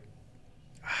like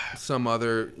some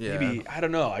other maybe I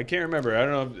don't know. I can't remember. I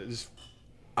don't know if it's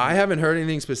I haven't heard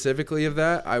anything specifically of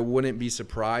that. I wouldn't be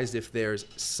surprised if there's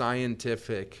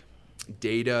scientific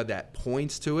data that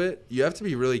points to it. You have to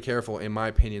be really careful, in my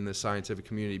opinion, in the scientific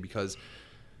community because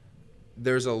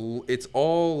it's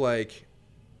all like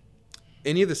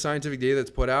any of the scientific data that's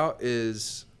put out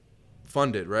is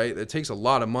funded, right? It takes a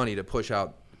lot of money to push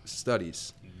out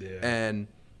studies. yeah. And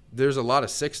there's a lot of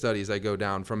sick studies that go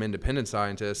down from independent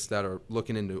scientists that are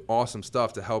looking into awesome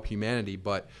stuff to help humanity,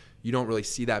 but you don't really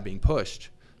see that being pushed.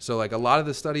 So like a lot of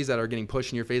the studies that are getting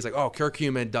pushed in your face, like, oh,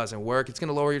 curcumin doesn't work. It's going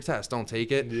to lower your test. Don't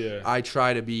take it. Yeah. I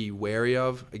try to be wary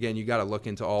of. Again, you got to look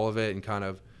into all of it and kind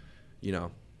of,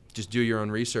 just do your own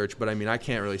research. But I mean, I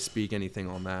can't really speak anything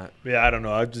on that. Yeah, I don't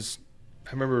know. I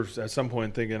remember at some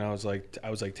point thinking I was like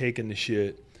taking the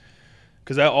shit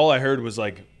because all I heard was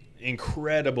like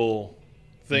incredible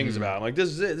things about it. I'm like this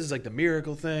is it. This is like the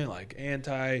miracle thing, like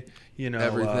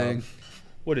Everything.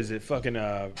 What is it?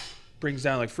 Fucking brings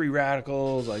down like free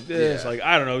radicals, like this. Yeah. Like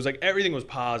I don't know. It was like everything was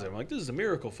positive. I'm like this is a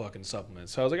miracle fucking supplement.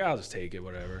 So I was like I'll just take it,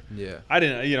 whatever. Yeah. I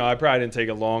didn't. I probably didn't take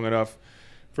it long enough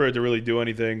for it to really do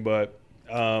anything, but.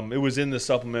 It was in the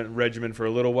supplement regimen for a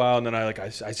little while, and then I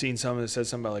seen something that said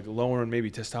something about like lowering maybe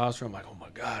testosterone. I'm like, oh my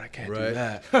god, I can't do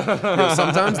that.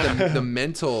 Sometimes the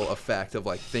mental effect of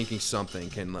like thinking something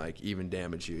can like even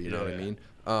damage you. You know what I mean?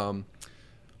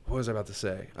 What was I about to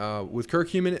say? With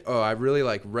curcumin, I really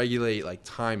like regulate like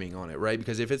timing on it, right?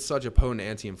 Because if it's such a potent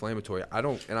anti-inflammatory,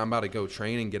 and I'm about to go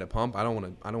train and get a pump, I don't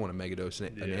want to megadose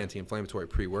an anti-inflammatory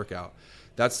pre-workout.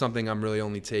 That's something I'm really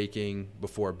only taking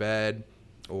before bed.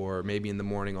 Or maybe in the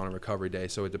morning on a recovery day,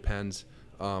 so it depends.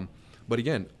 But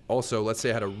again, also, let's say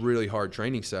I had a really hard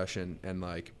training session and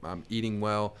like I'm eating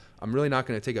well, I'm really not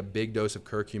going to take a big dose of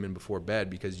curcumin before bed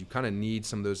because you kind of need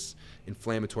some of those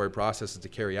inflammatory processes to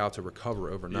carry out to recover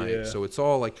overnight. Yeah. So it's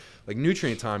all like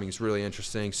nutrient timing is really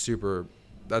interesting.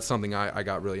 That's something I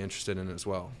got really interested in as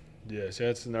well. Yeah, see,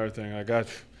 that's another thing.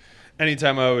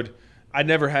 Anytime I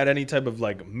never had any type of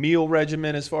like meal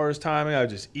regimen as far as timing. I would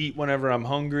just eat whenever I'm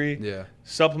hungry. Yeah.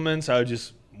 Supplements, I would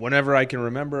just whenever I can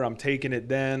remember, I'm taking it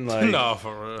then. Like No,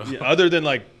 for real. other than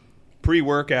like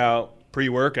pre-workout,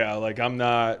 pre-workout. Like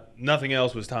nothing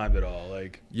else was timed at all.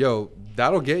 Like, yo,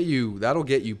 that'll get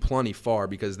you plenty far,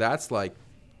 because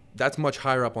that's much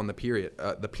higher up on the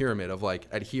pyramid of like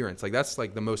adherence. Like that's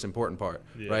like the most important part,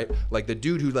 right? Like the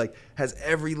dude who like has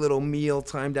every little meal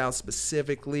timed out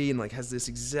specifically and like has this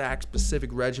exact specific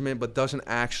regimen, but doesn't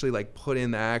actually like put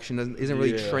in the action, isn't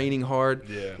really training hard.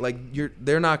 Yeah. Like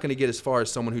they're not going to get as far as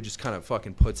someone who just kind of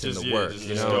fucking puts in the work,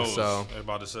 you know? Goes. So I'm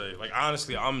about to say, like,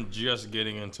 honestly, I'm just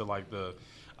getting into like the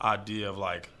idea of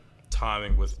like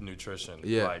timing with nutrition.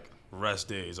 Yeah. Like, rest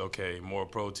days, okay, more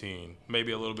protein,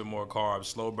 maybe a little bit more carbs,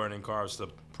 slow burning carbs to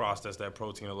process that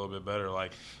protein a little bit better.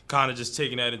 Like, kind of just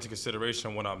taking that into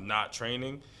consideration when I'm not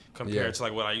training compared to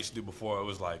like what I used to do before. It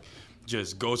was like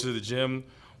just go to the gym,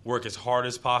 work as hard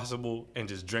as possible, and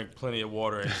just drink plenty of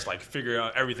water and just like figure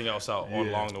out everything else out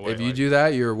along the way. If you do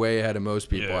that, you're way ahead of most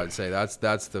people. I'd say that's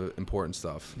the important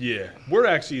stuff. Yeah,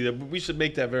 we should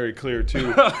make that very clear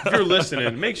too. If you're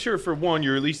listening, make sure for one,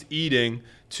 you're at least eating.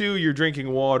 2, you're drinking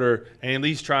water, and at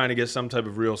least trying to get some type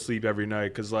of real sleep every night.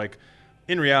 Because, like,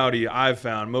 in reality, I've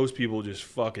found most people just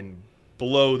fucking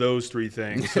blow those 3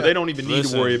 things. So they don't even need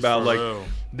to worry about, like,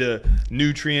 the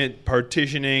nutrient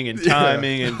partitioning and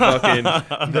timing and fucking,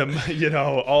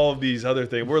 all of these other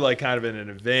things. We're, like, kind of in an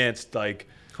advanced, like,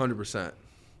 100%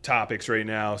 topics right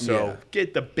now. So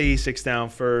get the basics down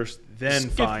first, then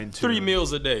fine-tune. 3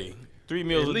 meals a day. 3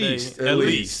 meals a day, at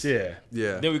least. Yeah.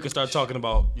 Then we can start talking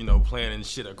about, planning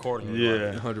shit accordingly.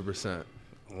 Yeah, 100%.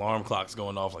 Alarm clock's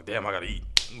going off. Like, damn, I gotta eat.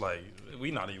 Like,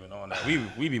 we not even on that.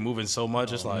 We be moving so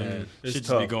much. It's like it's shit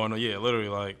tough. just be going on. Yeah, literally.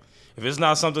 Like, if it's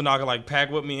not something I can like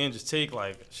pack with me and just take,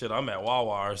 like, shit, I'm at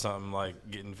Wawa or something, like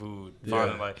getting food.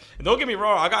 Finding, like, and don't get me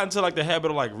wrong, I got into like the habit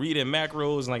of like reading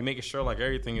macros and like making sure like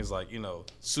everything is like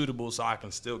suitable so I can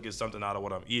still get something out of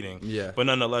what I'm eating. Yeah. But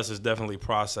nonetheless, it's definitely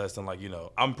processed and like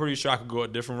I'm pretty sure I could go a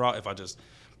different route if I just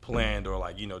planned or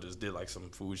like just did like some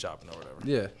food shopping or whatever.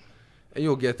 Yeah, and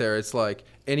you'll get there. It's like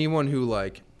anyone who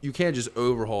like. You can't just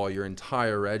overhaul your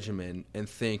entire regimen and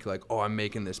think like, oh, I'm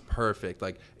making this perfect.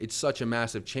 Like, it's such a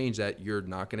massive change that you're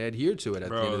not going to adhere to it at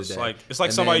the end of the day. It's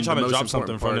like somebody trying to drop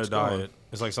something from their diet.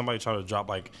 It's like somebody trying to drop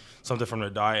like something from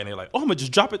their diet and they're like, oh, I'm going to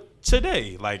just drop it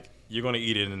today. Like, you're going to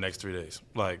eat it in the next 3 days.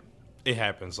 Like, it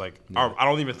happens. Like, I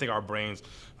don't even think our brains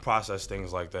process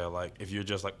things like that. Like, if you're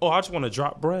just like, oh, I just want to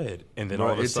drop bread, and then all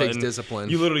of a sudden, it takes discipline.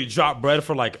 You literally drop bread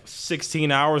for like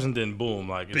 16 hours, and then boom,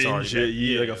 like it's already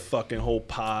you eat like a fucking whole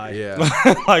pie. Yeah,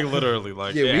 like literally,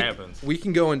 like it happens. We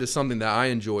can go into something that I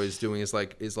enjoy is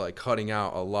like cutting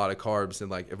out a lot of carbs, and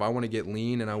like if I want to get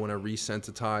lean and I want to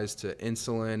resensitize to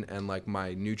insulin and like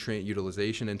my nutrient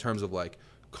utilization in terms of like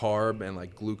carb and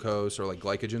like glucose or like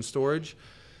glycogen storage,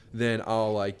 then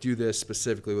I'll like do this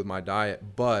specifically with my diet.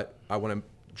 But I want to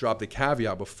drop the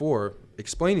caveat before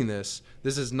explaining this.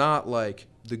 This is not like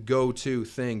the go-to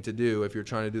thing to do if you're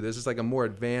trying to do this. It's like a more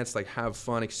advanced, like have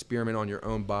fun, experiment on your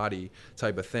own body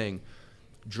type of thing.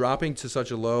 Dropping to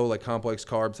such a low, like complex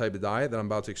carb type of diet that I'm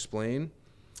about to explain,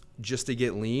 just to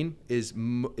get lean is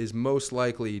most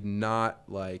likely not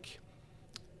like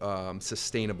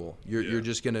sustainable. You're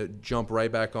just gonna jump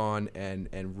right back on and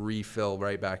refill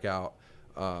right back out.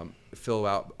 Fill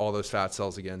out all those fat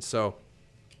cells again. So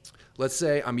let's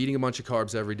say I'm eating a bunch of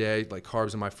carbs every day, like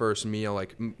carbs in my first meal,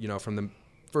 like, from the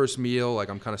first meal, like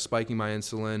I'm kind of spiking my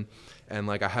insulin, and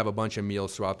like I have a bunch of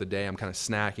meals throughout the day. I'm kind of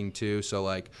snacking too. So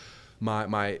like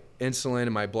my insulin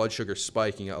and my blood sugar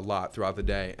spiking a lot throughout the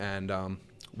day. And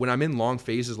when I'm in long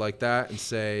phases like that, and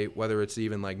say whether it's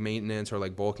even like maintenance or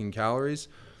like bulking calories,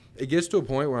 it gets to a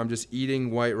point where I'm just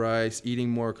eating white rice, eating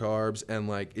more carbs, and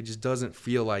like it just doesn't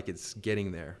feel like it's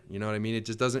getting there. You know what I mean? It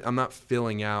just doesn't. I'm not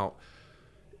filling out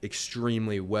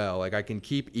extremely well. Like I can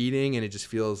keep eating, and it just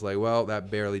feels like, well, that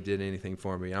barely did anything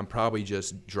for me. I'm probably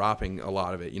just dropping a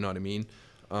lot of it. You know what I mean?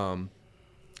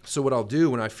 So what I'll do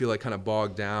when I feel like kind of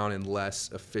bogged down and less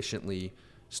efficiently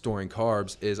storing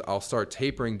carbs is I'll start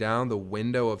tapering down the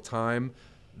window of time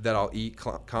that I'll eat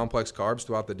complex carbs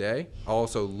throughout the day. I'll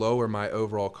also lower my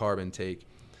overall carb intake.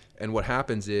 And what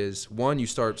happens is, one, you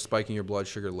start spiking your blood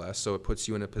sugar less, so it puts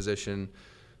you in a position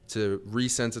to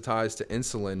resensitize to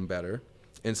insulin better.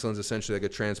 Insulin's essentially like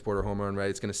a transporter hormone,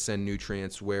 right? It's going to send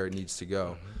nutrients where it needs to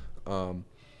go.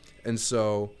 And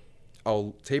so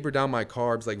I'll taper down my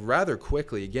carbs like rather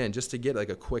quickly, again, just to get like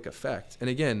a quick effect. And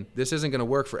again, this isn't going to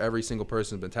work for every single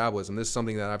person's metabolism. This is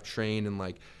something that I've trained and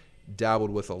like dabbled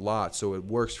with a lot, so it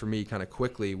works for me kind of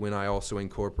quickly when I also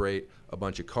incorporate a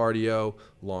bunch of cardio,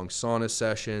 long sauna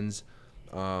sessions,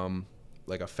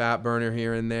 like a fat burner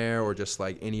here and there, or just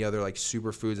like any other like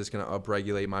superfoods that's going to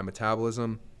upregulate my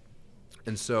metabolism.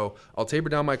 And so I'll taper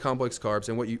down my complex carbs,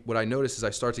 and what I notice is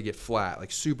I start to get flat,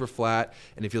 like super flat,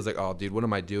 and it feels like, oh, dude, what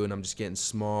am I doing? I'm just getting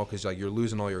small because like you're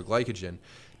losing all your glycogen.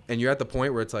 And you're at the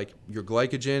point where it's like your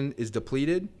glycogen is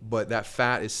depleted, but that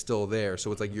fat is still there.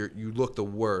 So it's like you look the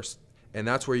worst. And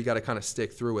that's where you got to kind of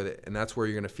stick through with it. And that's where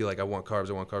you're going to feel like, I want carbs,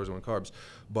 I want carbs, I want carbs.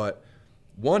 But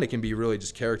one, it can be really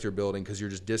just character building because you're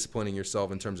just disciplining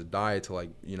yourself in terms of diet to like,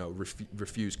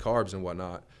 refuse carbs and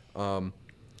whatnot.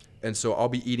 And so I'll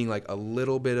be eating like a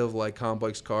little bit of like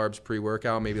complex carbs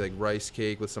pre-workout, maybe like rice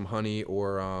cake with some honey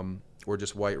or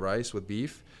just white rice with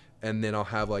beef. And then I'll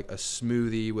have like a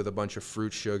smoothie with a bunch of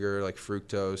fruit sugar, like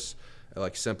fructose,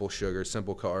 like simple sugar,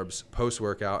 simple carbs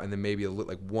post-workout, and then maybe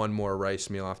like one more rice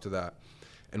meal after that.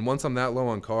 And once I'm that low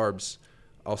on carbs,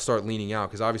 I'll start leaning out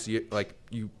because obviously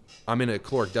I'm in a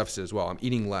caloric deficit as well. I'm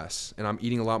eating less, and I'm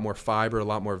eating a lot more fiber, a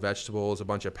lot more vegetables, a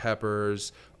bunch of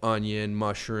peppers, onion,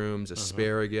 mushrooms,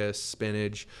 asparagus,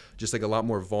 spinach, just like a lot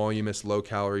more voluminous,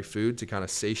 low-calorie food to kind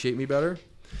of satiate me better.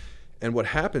 And what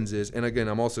happens is, and again,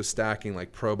 I'm also stacking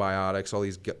like probiotics, all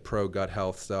these pro gut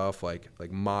health stuff, like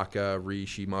maca,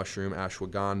 reishi mushroom,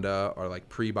 ashwagandha are like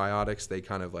prebiotics. They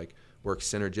kind of like work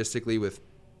synergistically with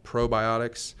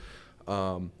probiotics.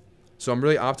 So I'm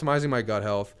really optimizing my gut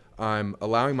health. I'm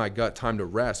allowing my gut time to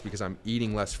rest because I'm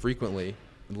eating less frequently,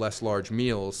 less large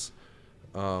meals.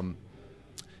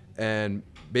 And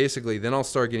basically, then I'll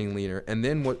start getting leaner. And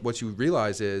then what you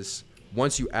realize is,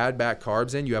 once you add back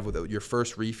carbs in, you have your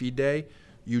first refeed day,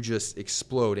 you just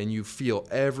explode and you feel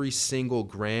every single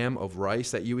gram of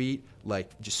rice that you eat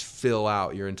like just fill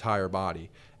out your entire body.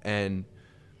 And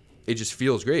it just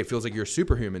feels great. It feels like you're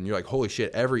superhuman. You're like, holy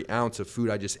shit, every ounce of food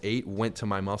I just ate went to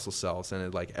my muscle cells,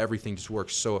 and everything just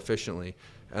works so efficiently.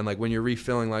 And like when you're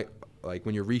refilling like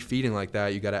when you're refeeding like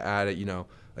that, you got to add it,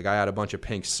 like I add a bunch of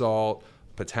pink salt,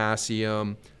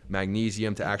 potassium,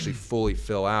 magnesium to actually fully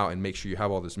fill out and make sure you have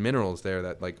all those minerals there,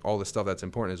 that like all the stuff that's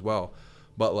important as well.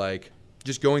 But like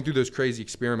just going through those crazy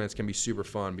experiments can be super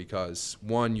fun because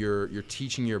one, you're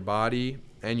teaching your body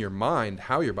and your mind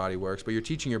how your body works, but you're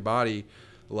teaching your body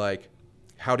like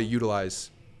how to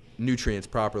utilize nutrients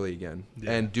properly again.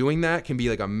 Yeah. And doing that can be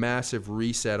like a massive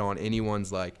reset on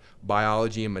anyone's like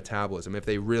biology and metabolism if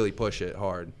they really push it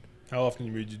hard. How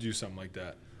often would you do something like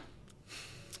that?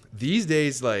 These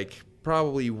days, like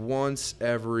probably once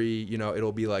every,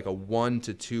 it'll be like a 1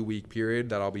 to 2 week period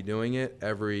that I'll be doing it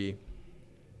every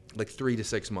like 3 to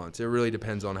 6 months. It really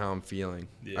depends on how I'm feeling.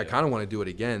 Yeah. I kind of want to do it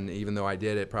again, even though I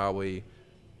did it probably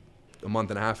a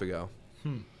month and a half ago.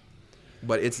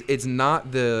 But it's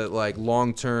not the like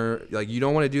long term, like you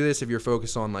don't want to do this if you're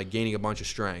focused on like gaining a bunch of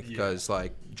strength, because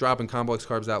like dropping complex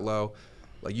carbs that low,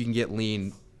 like you can get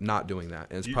lean not doing that,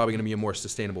 and it's probably going to be a more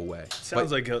sustainable way.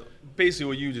 Sounds like basically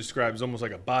what you described is almost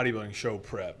like a bodybuilding show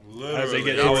prep. Literally, as they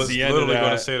get towards the end of that,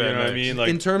 going to say that, you know what I mean? Like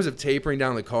in terms of tapering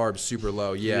down the carbs super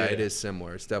low, it is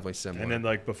similar. It's definitely similar. And then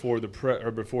like before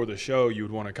the show, you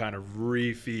would want to kind of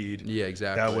refeed. Yeah,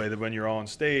 exactly. That way that when you're on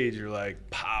stage, you're like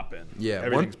popping. Yeah,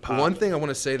 everything's popping. One thing I want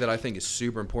to say that I think is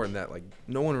super important that like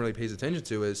no one really pays attention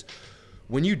to is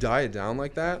when you diet down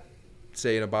like that,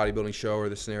 say in a bodybuilding show or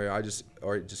the scenario I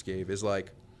just gave, is like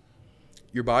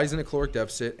your body's in a caloric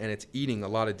deficit and it's eating a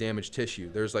lot of damaged tissue.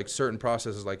 There's like certain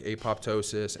processes like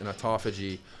apoptosis and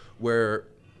autophagy where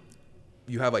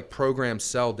you have like programmed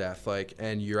cell death, like,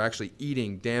 and you're actually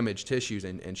eating damaged tissues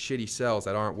and shitty cells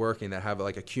that aren't working, that have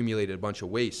like accumulated a bunch of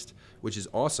waste, which is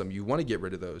awesome. You want to get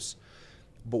rid of those.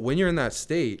 But when you're in that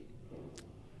state,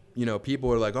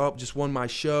 people are like, oh, just won my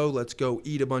show, let's go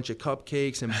eat a bunch of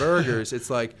cupcakes and burgers. It's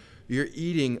like, you're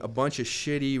eating a bunch of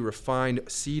shitty refined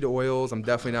seed oils. I'm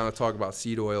definitely down to talk about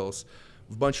seed oils.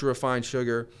 A bunch of refined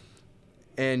sugar.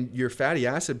 And your fatty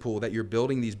acid pool that you're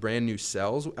building these brand new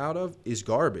cells out of is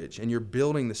garbage. And you're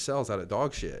building the cells out of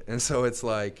dog shit. And so it's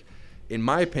like, in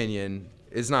my opinion,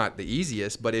 it's not the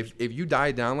easiest. But if you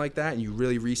diet down like that and you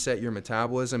really reset your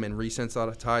metabolism and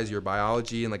resensitize your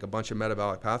biology and like a bunch of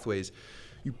metabolic pathways,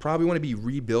 you probably want to be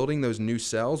rebuilding those new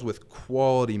cells with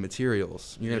quality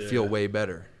materials. You're going to feel way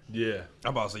better. Yeah.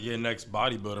 I'm about to say your next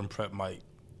bodybuilding prep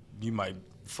you might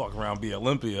fuck around, be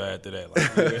Olympia after that.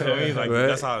 Like, you know what I mean? Like right?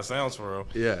 That's how it sounds for real.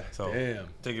 Yeah. So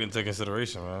take it into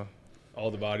consideration, man. All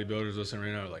the bodybuilders listening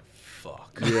right now are like,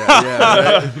 fuck.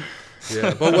 Yeah. Right?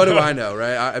 Yeah. But what do I know,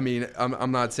 right? I mean,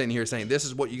 I'm not sitting here saying this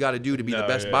is what you got to do to be the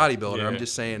best bodybuilder. Yeah. I'm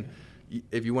just saying,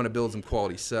 if you want to build some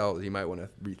quality cells, you might want to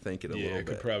rethink it a little bit. Yeah, it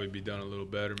could probably be done a little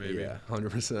better, maybe. Yeah,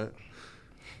 100%.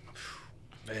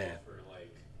 Man.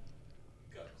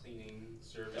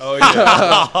 Service. Oh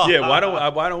yeah, yeah.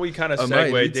 Why don't we kind of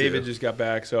segue? David just got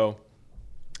back, so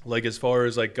like as far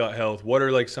as like gut health, what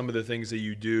are like some of the things that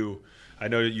you do I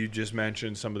know that you just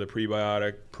mentioned some of the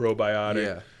prebiotic, probiotic.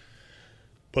 Yeah.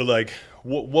 But like,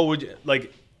 what would you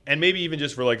like? And maybe even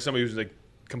just for like somebody who's like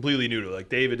completely new to it, like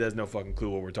David has no fucking clue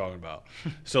what we're talking about.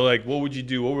 So like, what would you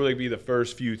do? What would like be the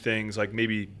first few things, like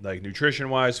maybe like nutrition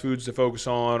wise, foods to focus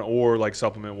on, or like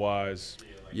supplement wise?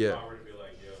 Yeah. If I were to be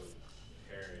like, yo,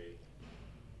 Harry,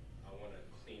 I want to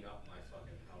clean up my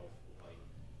fucking health, like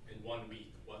in 1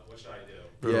 week. What should I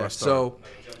do? Yeah. So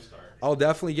Like a jump start. I'll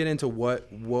definitely get into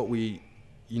what we,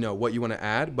 what you want to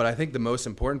add, but I think the most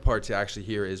important part to actually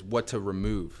hear is what to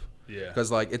remove. Yeah.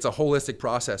 Because like it's a holistic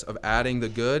process of adding the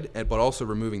good but also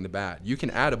removing the bad. You can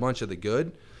add a bunch of the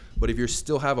good, but if you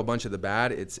still have a bunch of the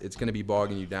bad, it's going to be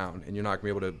bogging you down, and you're not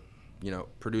going to be able to,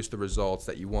 produce the results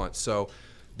that you want. So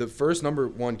the first number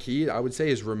one key I would say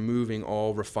is removing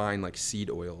all refined like seed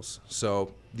oils.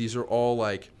 So these are all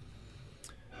like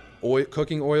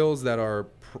cooking oils that are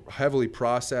heavily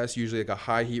processed, usually like a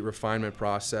high heat refinement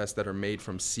process, that are made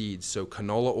from seeds. So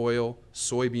canola oil,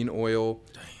 soybean oil.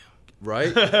 Damn.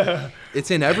 Right? It's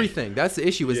in everything. That's the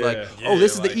issue. Is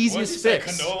this is the easiest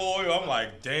fix. Canola oil, I'm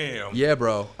like, damn. Yeah,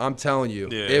 bro. I'm telling you,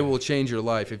 it will change your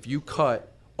life if you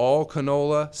cut all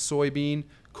canola, soybean,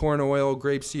 corn oil,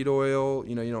 grapeseed oil.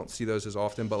 You don't see those as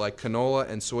often, but like canola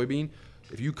and soybean,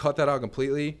 if you cut that out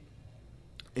completely,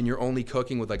 and you're only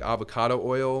cooking with like avocado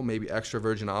oil, maybe extra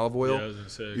virgin olive oil,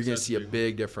 you're gonna see a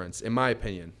big difference. In my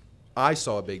opinion, I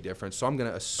saw a big difference. So I'm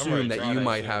gonna assume that you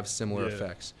might have similar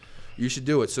effects. You should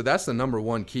do it. So that's the number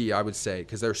one key, I would say,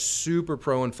 because they're super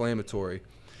pro-inflammatory.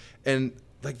 And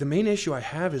like the main issue I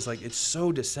have is like it's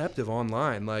so deceptive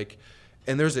online. Like,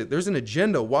 and there's an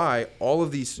agenda why all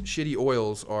of these shitty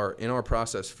oils are in our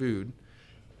processed food.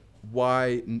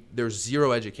 Why there's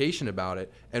zero education about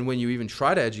it, and when you even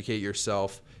try to educate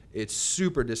yourself, it's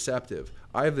super deceptive.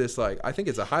 I have this I think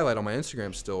it's a highlight on my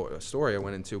Instagram story I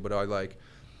went into, but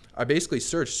I basically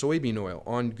searched soybean oil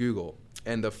on Google.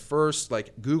 And the first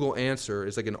Google answer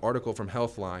is like an article from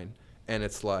Healthline, and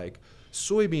it's like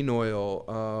soybean oil,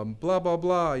 blah blah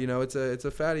blah. It's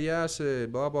a fatty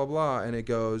acid, blah blah blah, and it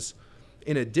goes.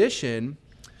 In addition,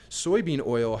 soybean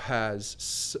oil has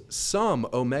some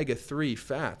omega-3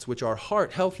 fats, which are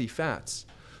heart healthy fats.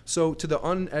 So to the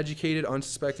uneducated,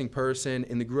 unsuspecting person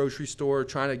in the grocery store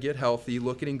trying to get healthy,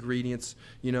 look at ingredients,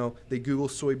 they Google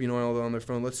soybean oil on their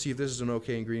phone. Let's see if this is an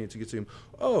okay ingredient to get to them.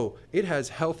 Oh, it has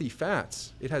healthy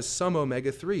fats. It has some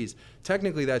omega-3s.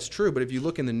 Technically, that's true, but if you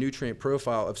look in the nutrient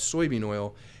profile of soybean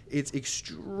oil, it's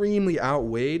extremely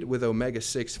outweighed with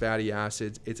omega-6 fatty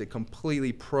acids. It's a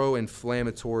completely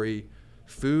pro-inflammatory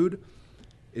food.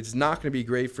 It's not going to be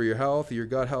great for your health, your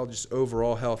gut health, just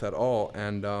overall health at all.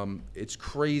 And it's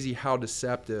crazy how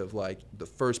deceptive the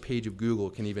first page of Google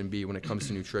can even be when it comes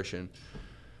to nutrition.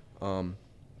 And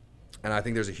I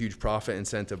think there's a huge profit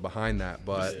incentive behind that.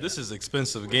 But this is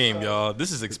expensive game, y'all.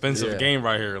 This is expensive game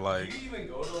right here. Do you even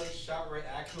go to ShopRite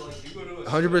actually? Do you go to a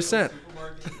 100%.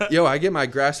 supermarket? Yo, I get my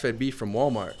grass-fed beef from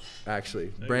Walmart,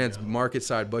 actually. Brand's Market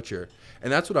Side Butcher. And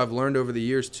that's what I've learned over the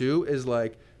years, too, is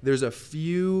there's a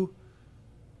few...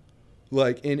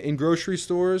 in grocery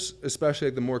stores, especially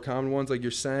the more common ones, you're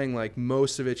saying,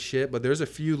 most of it's shit, but there's a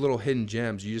few little hidden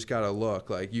gems. You just got to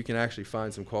look. You can actually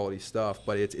find some quality stuff,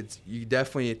 but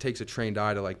it takes a trained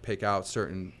eye to pick out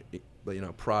certain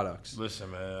products.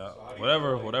 Listen, man,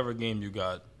 whatever game you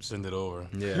got, send it over.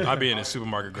 Yeah. I'll be in the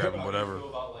supermarket grabbing whatever. How do you feel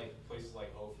about places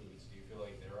like Whole Foods? Do you feel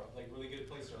like they're really good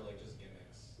places, or just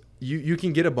gimmicks? You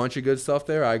can get a bunch of good stuff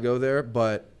there. I go there,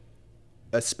 but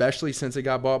especially since it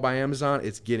got bought by Amazon,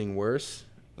 it's getting worse.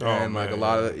 And a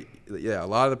lot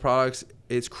of the products,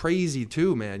 it's crazy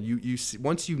too, man. You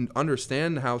once you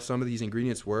understand how some of these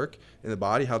ingredients work in the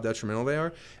body, how detrimental they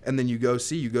are, and then you go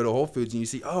to Whole Foods and you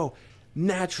see,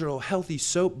 natural healthy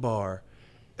soap bar,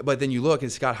 but then you look and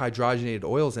it's got hydrogenated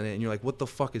oils in it, and you're like, what the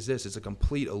fuck is this? It's a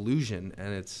complete illusion,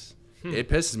 and it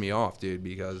pisses me off, dude,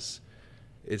 because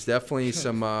it's definitely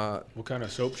some. What kind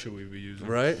of soap should we be using?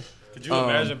 Right. Could you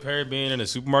imagine Perry being in a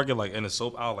supermarket, in a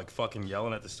soap aisle, fucking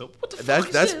yelling at the soap? What the fuck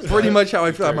is That's this? pretty much how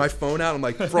I feel. I have my phone out. I'm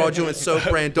like, fraudulent soap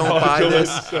brand, don't buy this.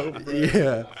 I feel like you need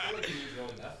your own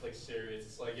Netflix series.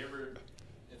 It's like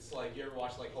you ever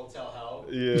watch Hotel Hell?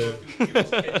 Yeah. Go through people's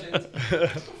kitchens. What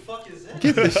the fuck is that?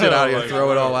 Get this shit out of here.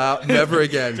 Throw it all out. Never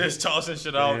again. Just tossing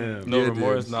shit out. Damn. No Yeah,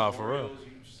 remorse. dude. Nah, for real.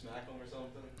 You smack them or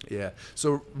something. Yeah.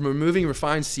 So removing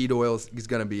refined seed oils is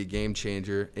going to be a game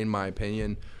changer, in my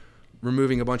opinion.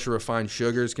 Removing a bunch of refined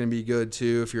sugar is going to be good,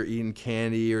 too. If you're eating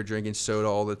candy or drinking soda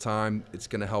all the time, it's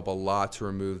going to help a lot to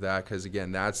remove that because,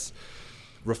 again,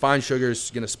 refined sugar is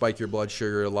going to spike your blood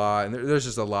sugar a lot. And there's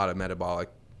just a lot of metabolic,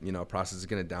 process. It's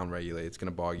going to downregulate. It's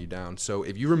going to bog you down. So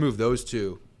if you remove those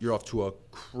two, you're off to a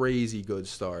crazy good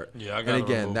start. Yeah, I gotta and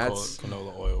again, remove that's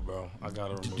canola oil, bro. I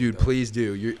gotta remove dude. that. Please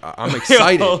do. I'm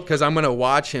excited because I'm gonna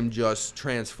watch him just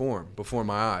transform before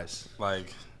my eyes.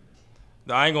 Like,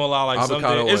 I ain't gonna lie. Like,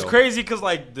 Avocado someday it's oil. crazy because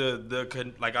like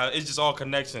it's just all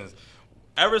connections.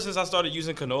 Ever since I started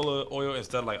using canola oil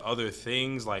instead of like other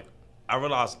things, like I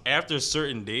realized after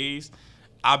certain days,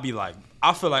 I feel like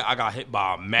I got hit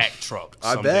by a Mack truck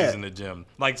some days in the gym.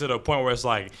 Like to the point where it's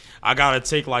like I gotta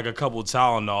take like a couple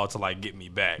Tylenol to like get me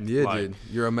back. Yeah, like, dude.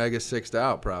 You're omega-6'd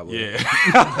out probably.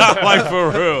 Yeah. Like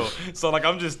for real. So like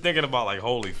I'm just thinking about like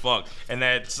holy fuck. And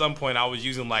at some point I was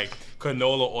using like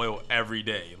canola oil every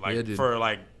day. Like for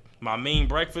like my main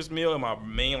breakfast meal and my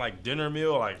main like dinner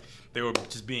meal, like they were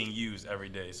just being used every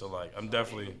day. So like I'm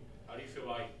definitely. How do you feel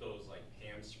like those like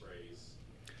ham sprays?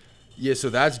 Yeah, so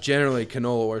that's generally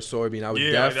canola or soybean. I would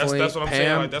definitely that's what I'm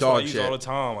saying. Like, that's dog what I use shit. all the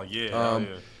time. Like yeah.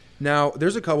 Now,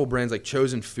 there's a couple brands like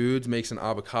Chosen Foods makes an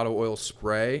avocado oil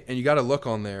spray, and you got to look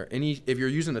on there. If you're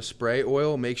using a spray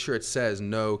oil, make sure it says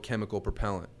no chemical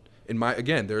propellant.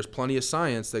 Again, there's plenty of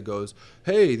science that goes,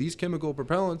 hey, these chemical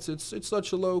propellants, it's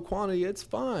such a low quantity, it's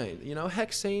fine. You know,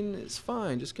 hexane is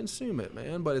fine, just consume it,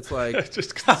 man. But it's like,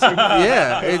 Just consume it.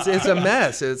 yeah, it's a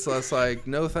mess. It's like,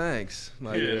 no thanks.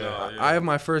 Like, Yeah. I have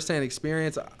my firsthand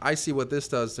experience. I see what this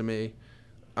does to me.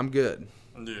 I'm good.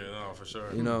 Yeah, no, for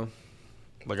sure. You know.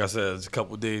 Like I said, it's a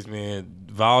couple days, man.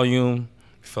 Volume.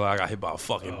 I feel like I got hit by a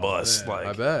fucking bus. man. Like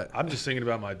I bet. I'm just thinking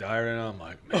about my diet right now. I'm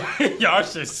like, man, y'all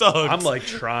shit sucks. I'm like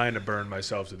trying to burn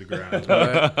myself to the ground.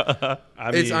 Right?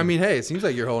 I I mean, hey, it seems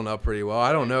like you're holding up pretty well.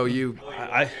 I don't know you.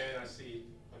 I see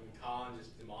Colin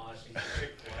just demolishing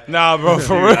Chick-fil-A. Nah, bro,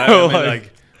 for Dude, real. I mean, like,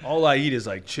 like all I eat is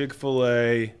like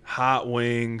Chick-fil-A, hot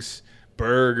wings,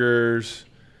 burgers.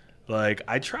 Like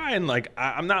I try and like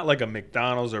I'm not like a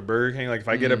McDonald's or Burger King. Like if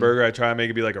I get a burger, I try and make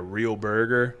it be like a real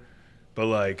burger. But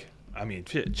like I mean,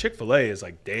 Chick-fil-A is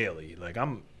like daily. Like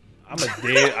I'm a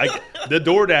day. The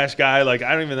DoorDash guy. Like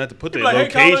I don't even have to put the like, "Hey,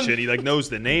 location. Colin." He like knows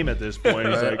the name at this point.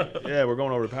 He's Right. like, yeah, we're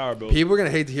going over to Power Bill. People are gonna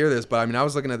hate to hear this, but I mean, I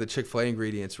was looking at the Chick-fil-A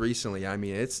ingredients recently. I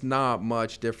mean, it's not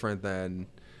much different than,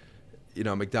 you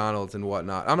know, McDonald's and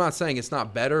whatnot. I'm not saying it's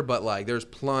not better, but like, there's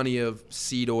plenty of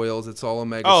seed oils. It's all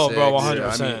omega. oh, bro,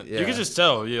 6. 100%. I mean, yeah. You can just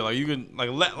tell. Yeah, like you can like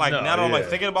No, now that I'm like yeah.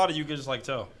 thinking about it, you can just like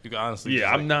tell. You can honestly.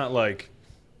 Yeah, just,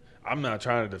 I'm not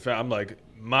trying to defend. I'm like,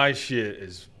 my shit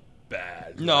is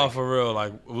bad. No, Like, for real.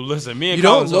 Like, listen, me and You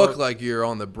don't Colin look talk- like you're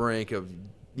on the brink of,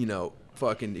 you know,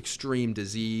 fucking extreme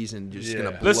disease and just Yeah.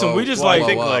 gonna blow, Listen, we just, blow like, up,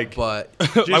 think, like, but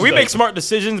like we like- make smart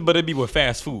decisions, but it'd be with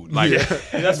fast food. Like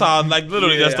that's how. Like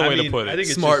literally, Yeah, that's the I way mean, to put it. I think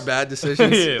it's smart just- bad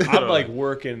decisions. Yeah. I'm like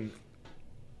working.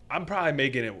 I'm probably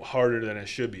making it harder than it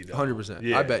should be, though. 100%.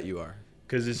 Yeah. I bet you are.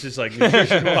 Because it's just like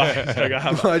nutrition wise. Like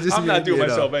I'm not doing you know.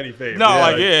 myself any favor. no, Yeah,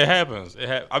 like yeah, it happens.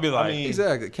 I'll be like, mean,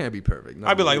 Exactly. It can't be perfect. No,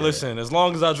 I'll be like, yeah. listen, as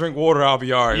long as I drink water, I'll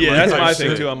be all right. yeah, Like, that's type my shit.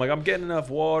 thing too. I'm like, I'm getting enough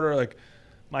water. Like,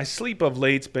 my sleep of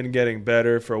late's been getting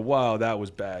better. For a while, that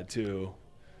was bad too.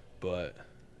 But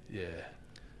yeah,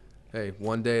 Hey,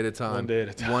 one day at a time. One day at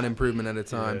a time. One improvement at a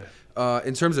time.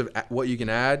 In terms of what you can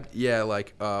add, yeah,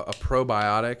 like a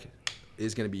probiotic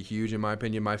is going to be huge in my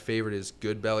opinion. My favorite is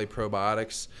Good Belly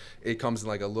Probiotics. It comes in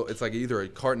like it's like either a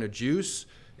carton of juice,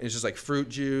 and it's just like fruit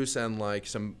juice and like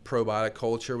some probiotic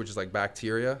culture, which is like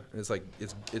bacteria. And it's like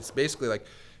it's basically like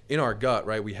in our gut,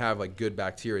 right? We have like good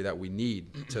bacteria that we need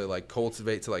to like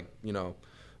cultivate, to like, you know,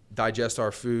 digest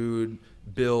our food,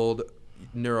 build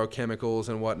neurochemicals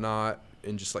and whatnot,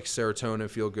 and just like serotonin,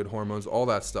 feel good hormones, all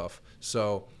that stuff.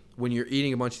 So when you're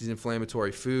eating a bunch of these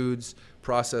inflammatory foods,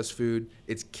 processed food,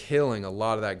 it's killing a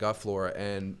lot of that gut flora,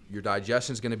 and your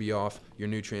digestion is going to be off, your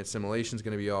nutrient assimilation is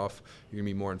going to be off, you're going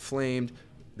to be more inflamed,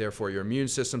 therefore your immune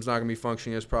system's not going to be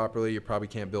functioning as properly, you probably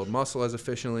can't build muscle as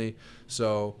efficiently.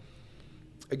 So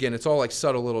again, it's all like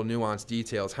subtle little nuanced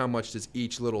details. How much does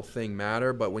each little thing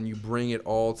matter? But when you bring it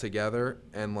all together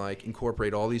and like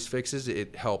incorporate all these fixes,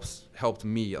 it helped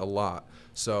me a lot.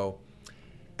 So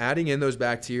adding in those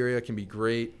bacteria can be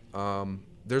great.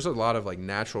 There's a lot of like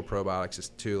natural probiotics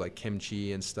too, like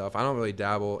kimchi and stuff. I don't really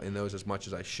dabble in those as much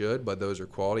as I should, but those are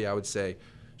quality. I would say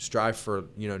strive for,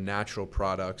 you know, natural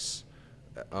products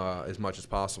as much as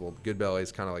possible. Good Belly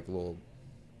is kind of like a little,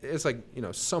 it's like, you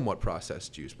know, somewhat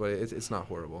processed juice, but it's not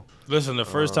horrible. Listen, the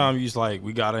first time you like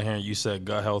we got in here and you said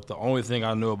gut health, the only thing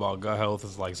I knew about gut health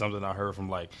is like something I heard from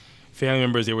like family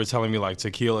members. They were telling me like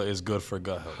tequila is good for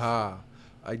gut health. Ha,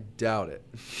 I doubt it.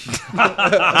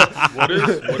 what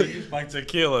is Like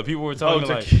tequila, people were telling me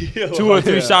like tequila. 2 or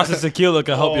 3 shots of tequila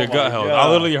can help Oh your my gut health. God. I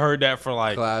literally heard that for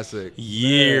like Classic.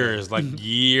 years, like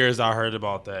years. I heard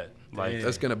about that. Like Damn.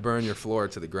 That's gonna burn your floor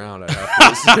to the ground. I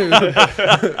have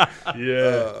to assume.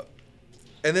 Yeah.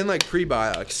 And then like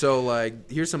prebiotics. So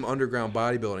like here's some underground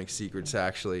bodybuilding secrets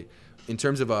actually. In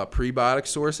terms of prebiotic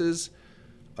sources,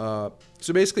 so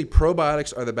basically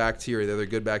probiotics are the bacteria. They're the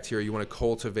good bacteria. You want to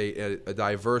cultivate a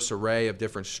diverse array of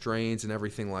different strains and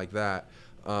everything like that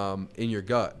in your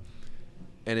gut.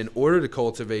 And in order to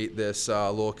cultivate this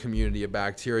little community of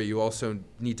bacteria, you also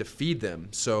need to feed them.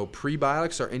 So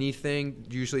prebiotics are anything,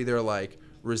 usually they're like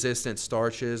resistant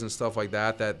starches and stuff like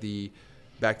that the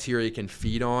bacteria can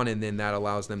feed on, and then that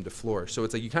allows them to flourish. So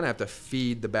it's like you kind of have to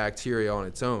feed the bacteria on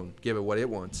its own, give it what it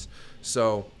wants.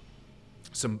 So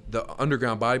the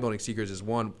underground bodybuilding secrets is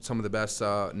some of the best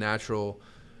natural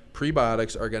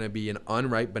prebiotics are going to be an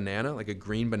unripe banana, like a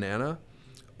green banana,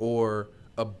 or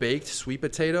a baked sweet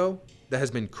potato that has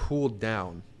been cooled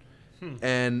down.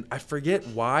 And I forget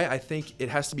why. I think it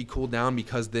has to be cooled down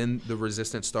because then the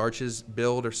resistant starches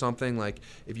build or something. Like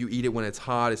if you eat it when it's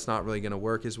hot, it's not really going to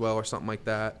work as well or something like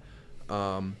that.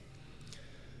 And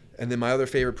then my other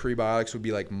favorite prebiotics would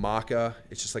be like maca.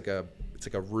 It's like a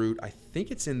root. I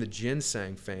think it's in the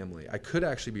ginseng family. I could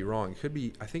actually be wrong. It could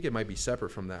be. I think it might be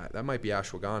separate from that. That might be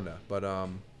ashwagandha. But I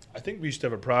think we used to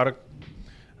have a product.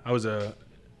 I was a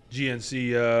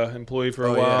GNC employee for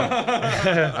a while.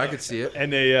 Yeah. I could see it.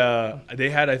 And they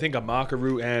had, I think, a maca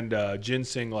root and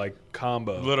ginseng like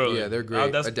combo. Literally. Yeah, they're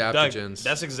great. Adaptogens.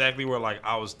 That's exactly where like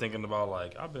I was thinking about.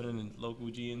 Like I've been in local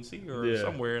GNC or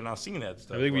somewhere and I've seen that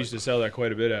stuff. I think we used to sell that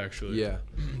quite a bit actually. Yeah.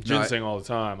 Ginseng all the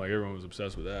time. Like everyone was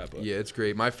obsessed with that. But. Yeah, it's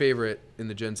great. My favorite in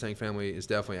the ginseng family is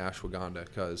definitely ashwagandha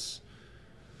because,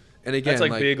 and again, that's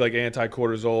like big like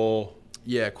anti-cortisol.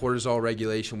 Yeah, cortisol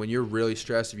regulation. When you're really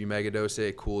stressed, if you megadose it,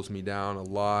 it cools me down a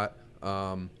lot.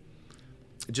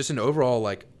 Just an overall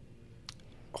like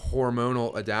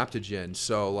hormonal adaptogen.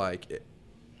 So like,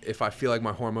 if I feel like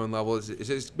my hormone level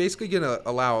is basically gonna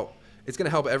it's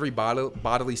gonna help every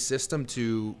bodily system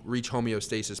to reach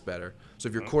homeostasis better. So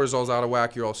if your cortisol's out of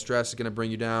whack, you're all stressed, it's gonna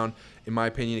bring you down. In my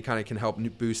opinion, it kind of can help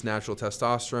boost natural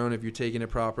testosterone if you're taking it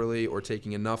properly or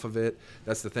taking enough of it.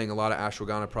 That's the thing. A lot of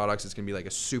ashwagandha products, it's gonna be like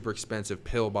a super expensive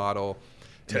pill bottle.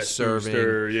 Test serving.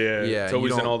 booster, yeah. It's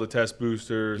always in all the test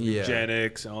boosters, Yeah.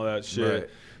 eugenics, and all that shit. Right.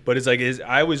 But it's like,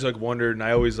 I always like wondered, and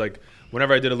I always like,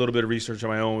 whenever I did a little bit of research on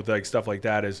my own with like stuff like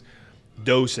that, is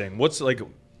dosing. What's like,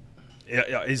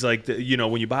 is like,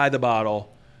 when you buy the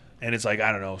bottle, and it's like,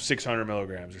 I don't know, 600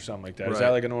 milligrams or something like that. Right. Is that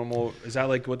like is that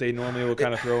like what they normally would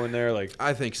kind of throw in there? Like,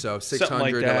 I think so. Something 600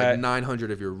 like to like that.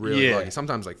 900 if you're really Yeah. lucky.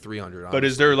 Sometimes like 300. but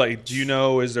is there like,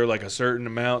 is there like a certain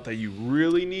amount that you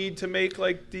really need to make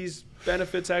like these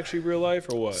benefits actually real life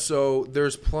or what? So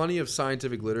there's plenty of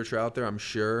scientific literature out there, I'm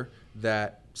sure,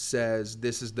 that says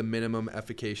this is the minimum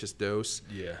efficacious dose.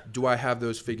 Yeah. Do I have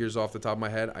those figures off the top of my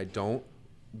head? I don't.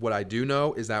 What I do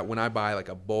know is that when I buy like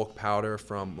a bulk powder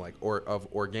from like of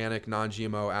organic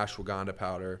non-GMO ashwagandha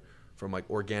powder from like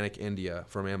Organic India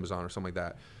from Amazon or something like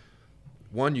that,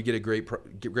 one, you get a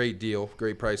great deal,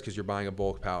 great price because you're buying a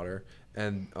bulk powder,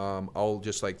 and I'll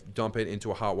just like dump it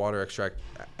into a hot water extract,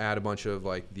 add a bunch of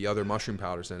like the other mushroom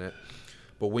powders in it.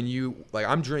 But when you like,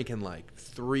 I'm drinking like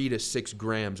 3 to 6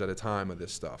 grams at a time of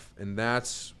this stuff, and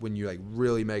that's when you like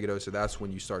really megadose it. That's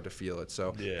when you start to feel it.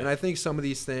 So, Yeah. and I think some of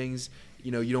these things,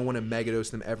 you don't want to megadose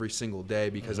them every single day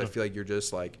because I feel like you're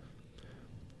just like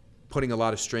putting a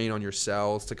lot of strain on your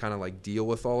cells to kind of like deal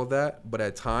with all of that. But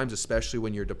at times, especially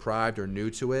when you're deprived or new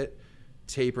to it,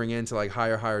 tapering into like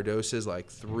higher doses, like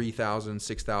 3,000,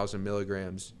 6,000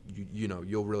 milligrams,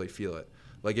 you'll really feel it.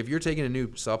 Like if you're taking a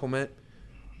new supplement,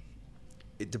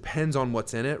 it depends on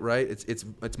what's in it, right?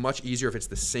 It's much easier if it's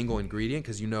the single ingredient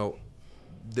because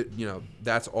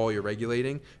that's all you're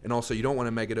regulating. And also you don't want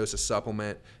to megadose a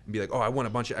supplement and be like, oh, I want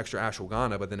a bunch of extra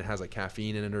ashwagandha, but then it has like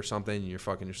caffeine in it or something and you're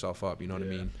fucking yourself up, you know what I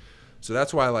mean? So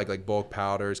that's why I like bulk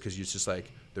powders, because it's just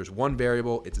like there's one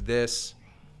variable, it's this,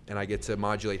 and I get to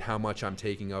modulate how much I'm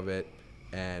taking of it,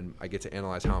 and I get to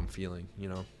analyze how I'm feeling,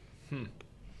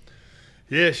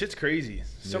 Yeah, shit's crazy.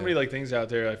 So Yeah. many like things out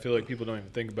there I feel like people don't even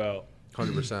think about.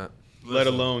 100%. Let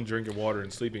alone drinking water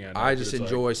and sleeping at night. I But just it's like-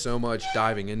 enjoy so much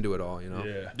diving into it all,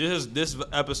 Yeah. This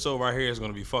episode right here is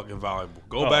going to be fucking valuable.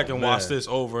 Go Oh, back and watch man. this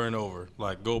over and over.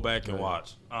 Like, go back and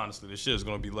watch. Honestly, this shit is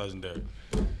going to be legendary.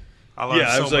 I learned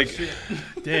I so was much like,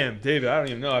 shit. damn, David, I don't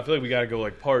even know. I feel like we got to go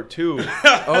like part 2.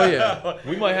 Oh, yeah.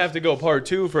 We might have to go part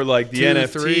 2 for like the 2,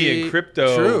 NFT 3. and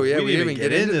crypto. True, yeah, we didn't even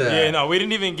get into that. Yeah, no, we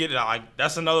didn't even get it. Like,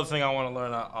 that's another thing I want to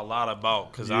learn a lot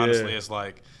about, because honestly, it's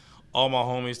like all my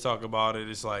homies talk about it.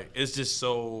 It's like it's just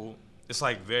so. It's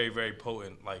like very, very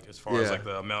potent. Like as far as Yeah. like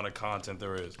the amount of content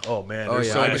there is. Oh man, Oh, there's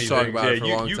yeah, so I've many been talking things. about it for a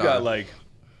long you time. got like,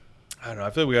 I don't know. I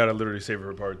feel like we got to literally save it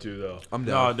for part 2 though. I'm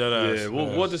No, down. deadass. Yeah,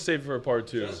 we'll just save it for part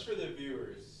 2. Just for the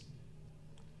viewers,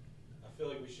 I feel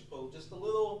like we should just just a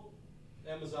little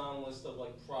Amazon list of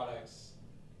like products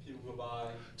people can buy.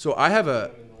 So I have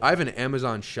an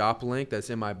Amazon shop link that's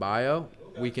in my bio.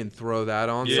 We can throw that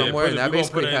on somewhere. And that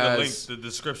basically has the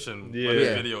description when Yeah.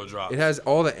 this video drops. it has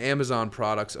all the Amazon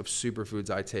products of superfoods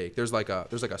I take. There's like a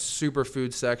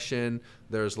superfood section.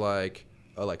 There's like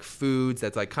foods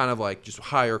that's like kind of like just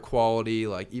higher quality.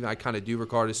 Like even I kind of do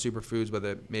regard as superfoods, but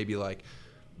it maybe like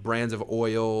brands of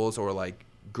oils or like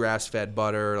grass-fed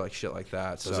butter, like shit like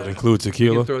that. Does So it include you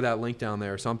tequila? can throw that link down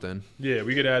there or something. Yeah,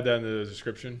 we could add that in the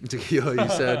description. Tequila, you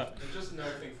said. It's just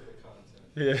another thing for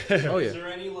the content. Yeah. Oh Is yeah. there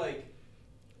any like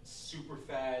super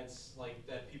fads like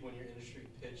that people in your industry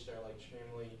pitch that are like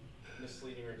extremely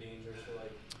misleading or dangerous for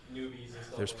like newbies and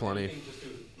stuff? There's like plenty. anything just to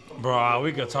become Bro,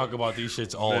 we could talk about these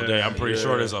shits all Man, day. I'm pretty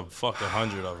sure yeah. there's a fucking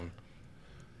 100 of them.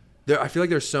 I feel like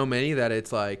there's so many that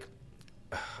it's like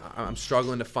I'm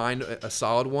struggling to find a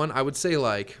solid one. I would say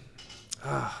like,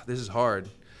 this is hard.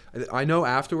 I know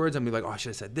afterwards I'm gonna be like, oh, I should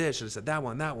have said this, should have said that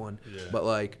one. Yeah. But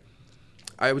like,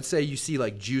 I would say you see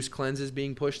like juice cleanses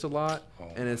being pushed a lot,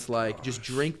 and it's like just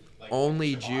drink Like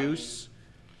only Shivani, juice.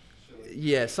 shit like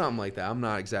Yeah, something like that. I'm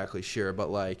not exactly sure, but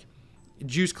like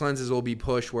juice cleanses will be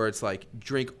pushed where it's like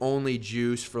drink only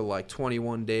juice for like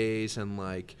 21 days and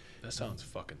like That sounds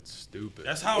fucking stupid.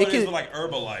 That's how It it is can- with like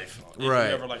Herbalife. If Right.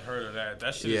 you ever like heard of that?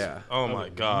 That shit Yeah. is, oh my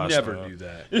gosh. Never man. do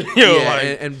that. Yo, yeah,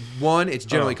 like, and one, it's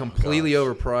generally Oh, completely gosh.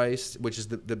 overpriced, which is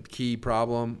the key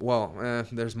problem. Well,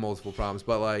 there's multiple problems,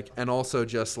 but like, and also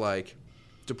just like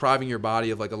depriving your body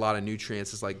of like a lot of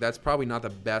nutrients is like that's probably not the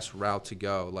best route to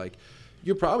go. Like,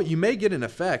 you may get an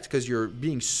effect because you're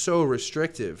being so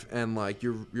restrictive and like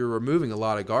you're removing a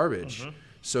lot of garbage,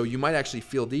 so you might actually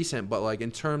feel decent. But like in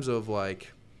terms of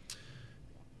like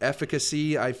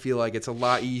efficacy, I feel like it's a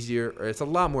lot easier, or it's a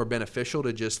lot more beneficial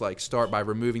to just like start by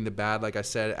removing the bad, like I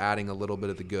said, adding a little bit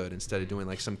of the good instead of doing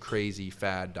like some crazy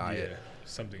fad diet. Yeah,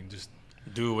 something just.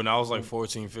 dude, when I was like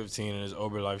 14, 15 and this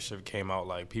Herbalife shit came out,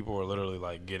 like people were literally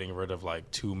like getting rid of like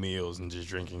 2 meals and just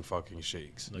drinking fucking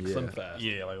shakes. Like Yeah. Slim Fast.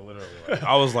 Yeah, like literally. Like,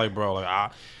 I was like, bro, like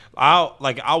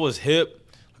I was hip.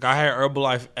 Like I had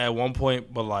Herbalife at one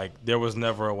point, but like there was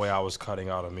never a way I was cutting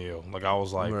out a meal. Like I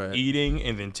was like Right. eating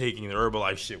and then taking the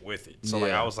Herbalife shit with it. So like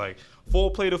Yeah. I was like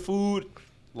full plate of food,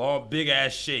 long big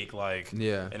ass shake, like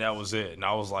Yeah. and that was it. And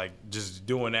I was like just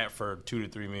doing that for 2 to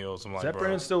 3 meals. I'm like, Is that bro,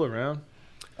 brand still around?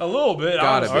 a little bit.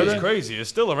 Gotta Honestly, be. it's crazy. It's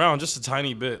still around, just a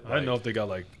tiny bit. I don't know if they got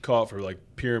like caught for like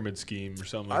pyramid scheme or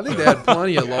something. I Like think that. they had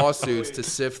plenty of lawsuits to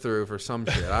sift through for some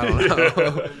shit. I don't know. I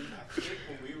think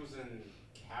when we was in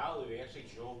Cali, we actually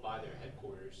drove by their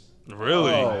headquarters.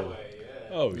 Really? Oh. Highway, yeah.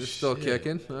 Oh, You're still shit.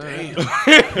 kicking. All right.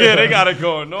 Yeah, they got it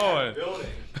going on. Building.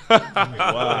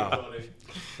 Wow. Building.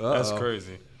 That's Uh-oh.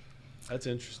 crazy. That's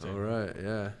interesting. All right.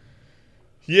 Yeah.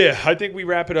 Yeah, I think we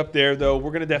wrap it up there, though.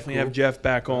 We're going to definitely have Jeff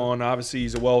back on. Obviously,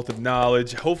 he's a wealth of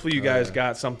knowledge. Hopefully, you guys yeah.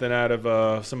 got something out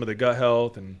of some of the gut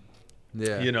health and,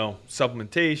 Yeah. you know,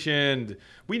 supplementation.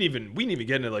 We didn't even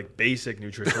get into, like, basic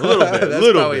nutrition. A little bit. That's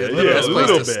little probably bit. the Yeah, best a place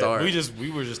little to bit. start.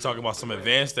 We were just talking about some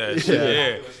advanced ass Yeah.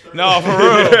 shit. Yeah. No, for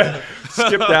real.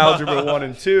 Skipped algebra 1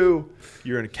 and 2.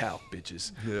 You're in a calc,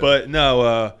 bitches. Yeah. But,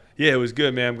 no, yeah, it was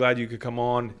good, man. I'm glad you could come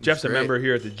on. Jeff's a great. member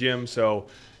here at the gym, so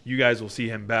you guys will see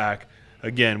him back.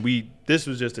 Again, this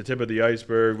was just the tip of the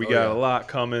iceberg. We Oh, got yeah. a lot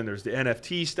coming. There's the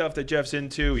NFT stuff that Jeff's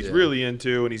into. He's Yeah. really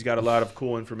into, and he's got a lot of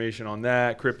cool information on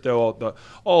that, crypto,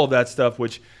 all of that stuff,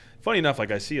 which, funny enough,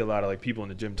 like I see a lot of like people in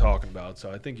the gym talking about.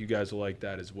 So I think you guys will like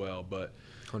that as well. But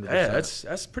 100%. yeah,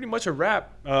 that's pretty much a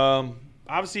wrap.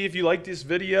 Obviously, if you like this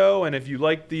video and if you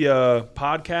like the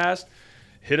podcast,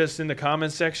 hit us in the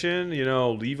comments section. You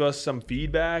know, leave us some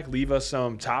feedback. Leave us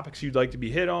some topics you'd like to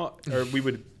be hit on, or we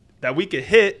could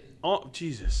hit. Oh,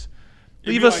 Jesus.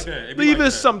 It'd Leave be us like that. It'd be leave like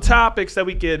us that. some topics that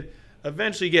we could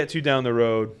eventually get to down the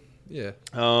road. Yeah.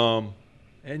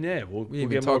 And yeah, we'll We didn't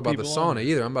get even more talk about the people on sauna it.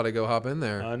 either. I'm about to go hop in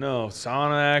there. I know.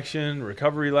 Sauna action,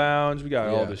 recovery lounge. We got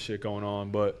all Yeah. this shit going on.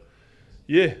 But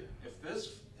yeah. If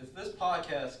this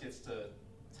podcast gets to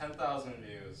 10,000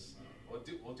 views, we'll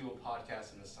do a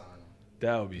podcast in the sauna.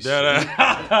 That would be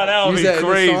That would Use be that in the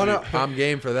crazy. sauna? I'm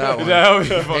game for that one. That would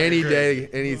be fucking Any crazy. day,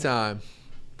 anytime.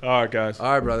 All right, guys.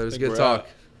 All right, brother. It was Think good we're talk. out.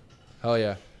 Hell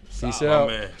yeah. Peace Oh, out.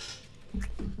 man.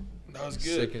 That was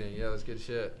good. Sickening. Yeah, that's good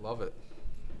shit. Love it.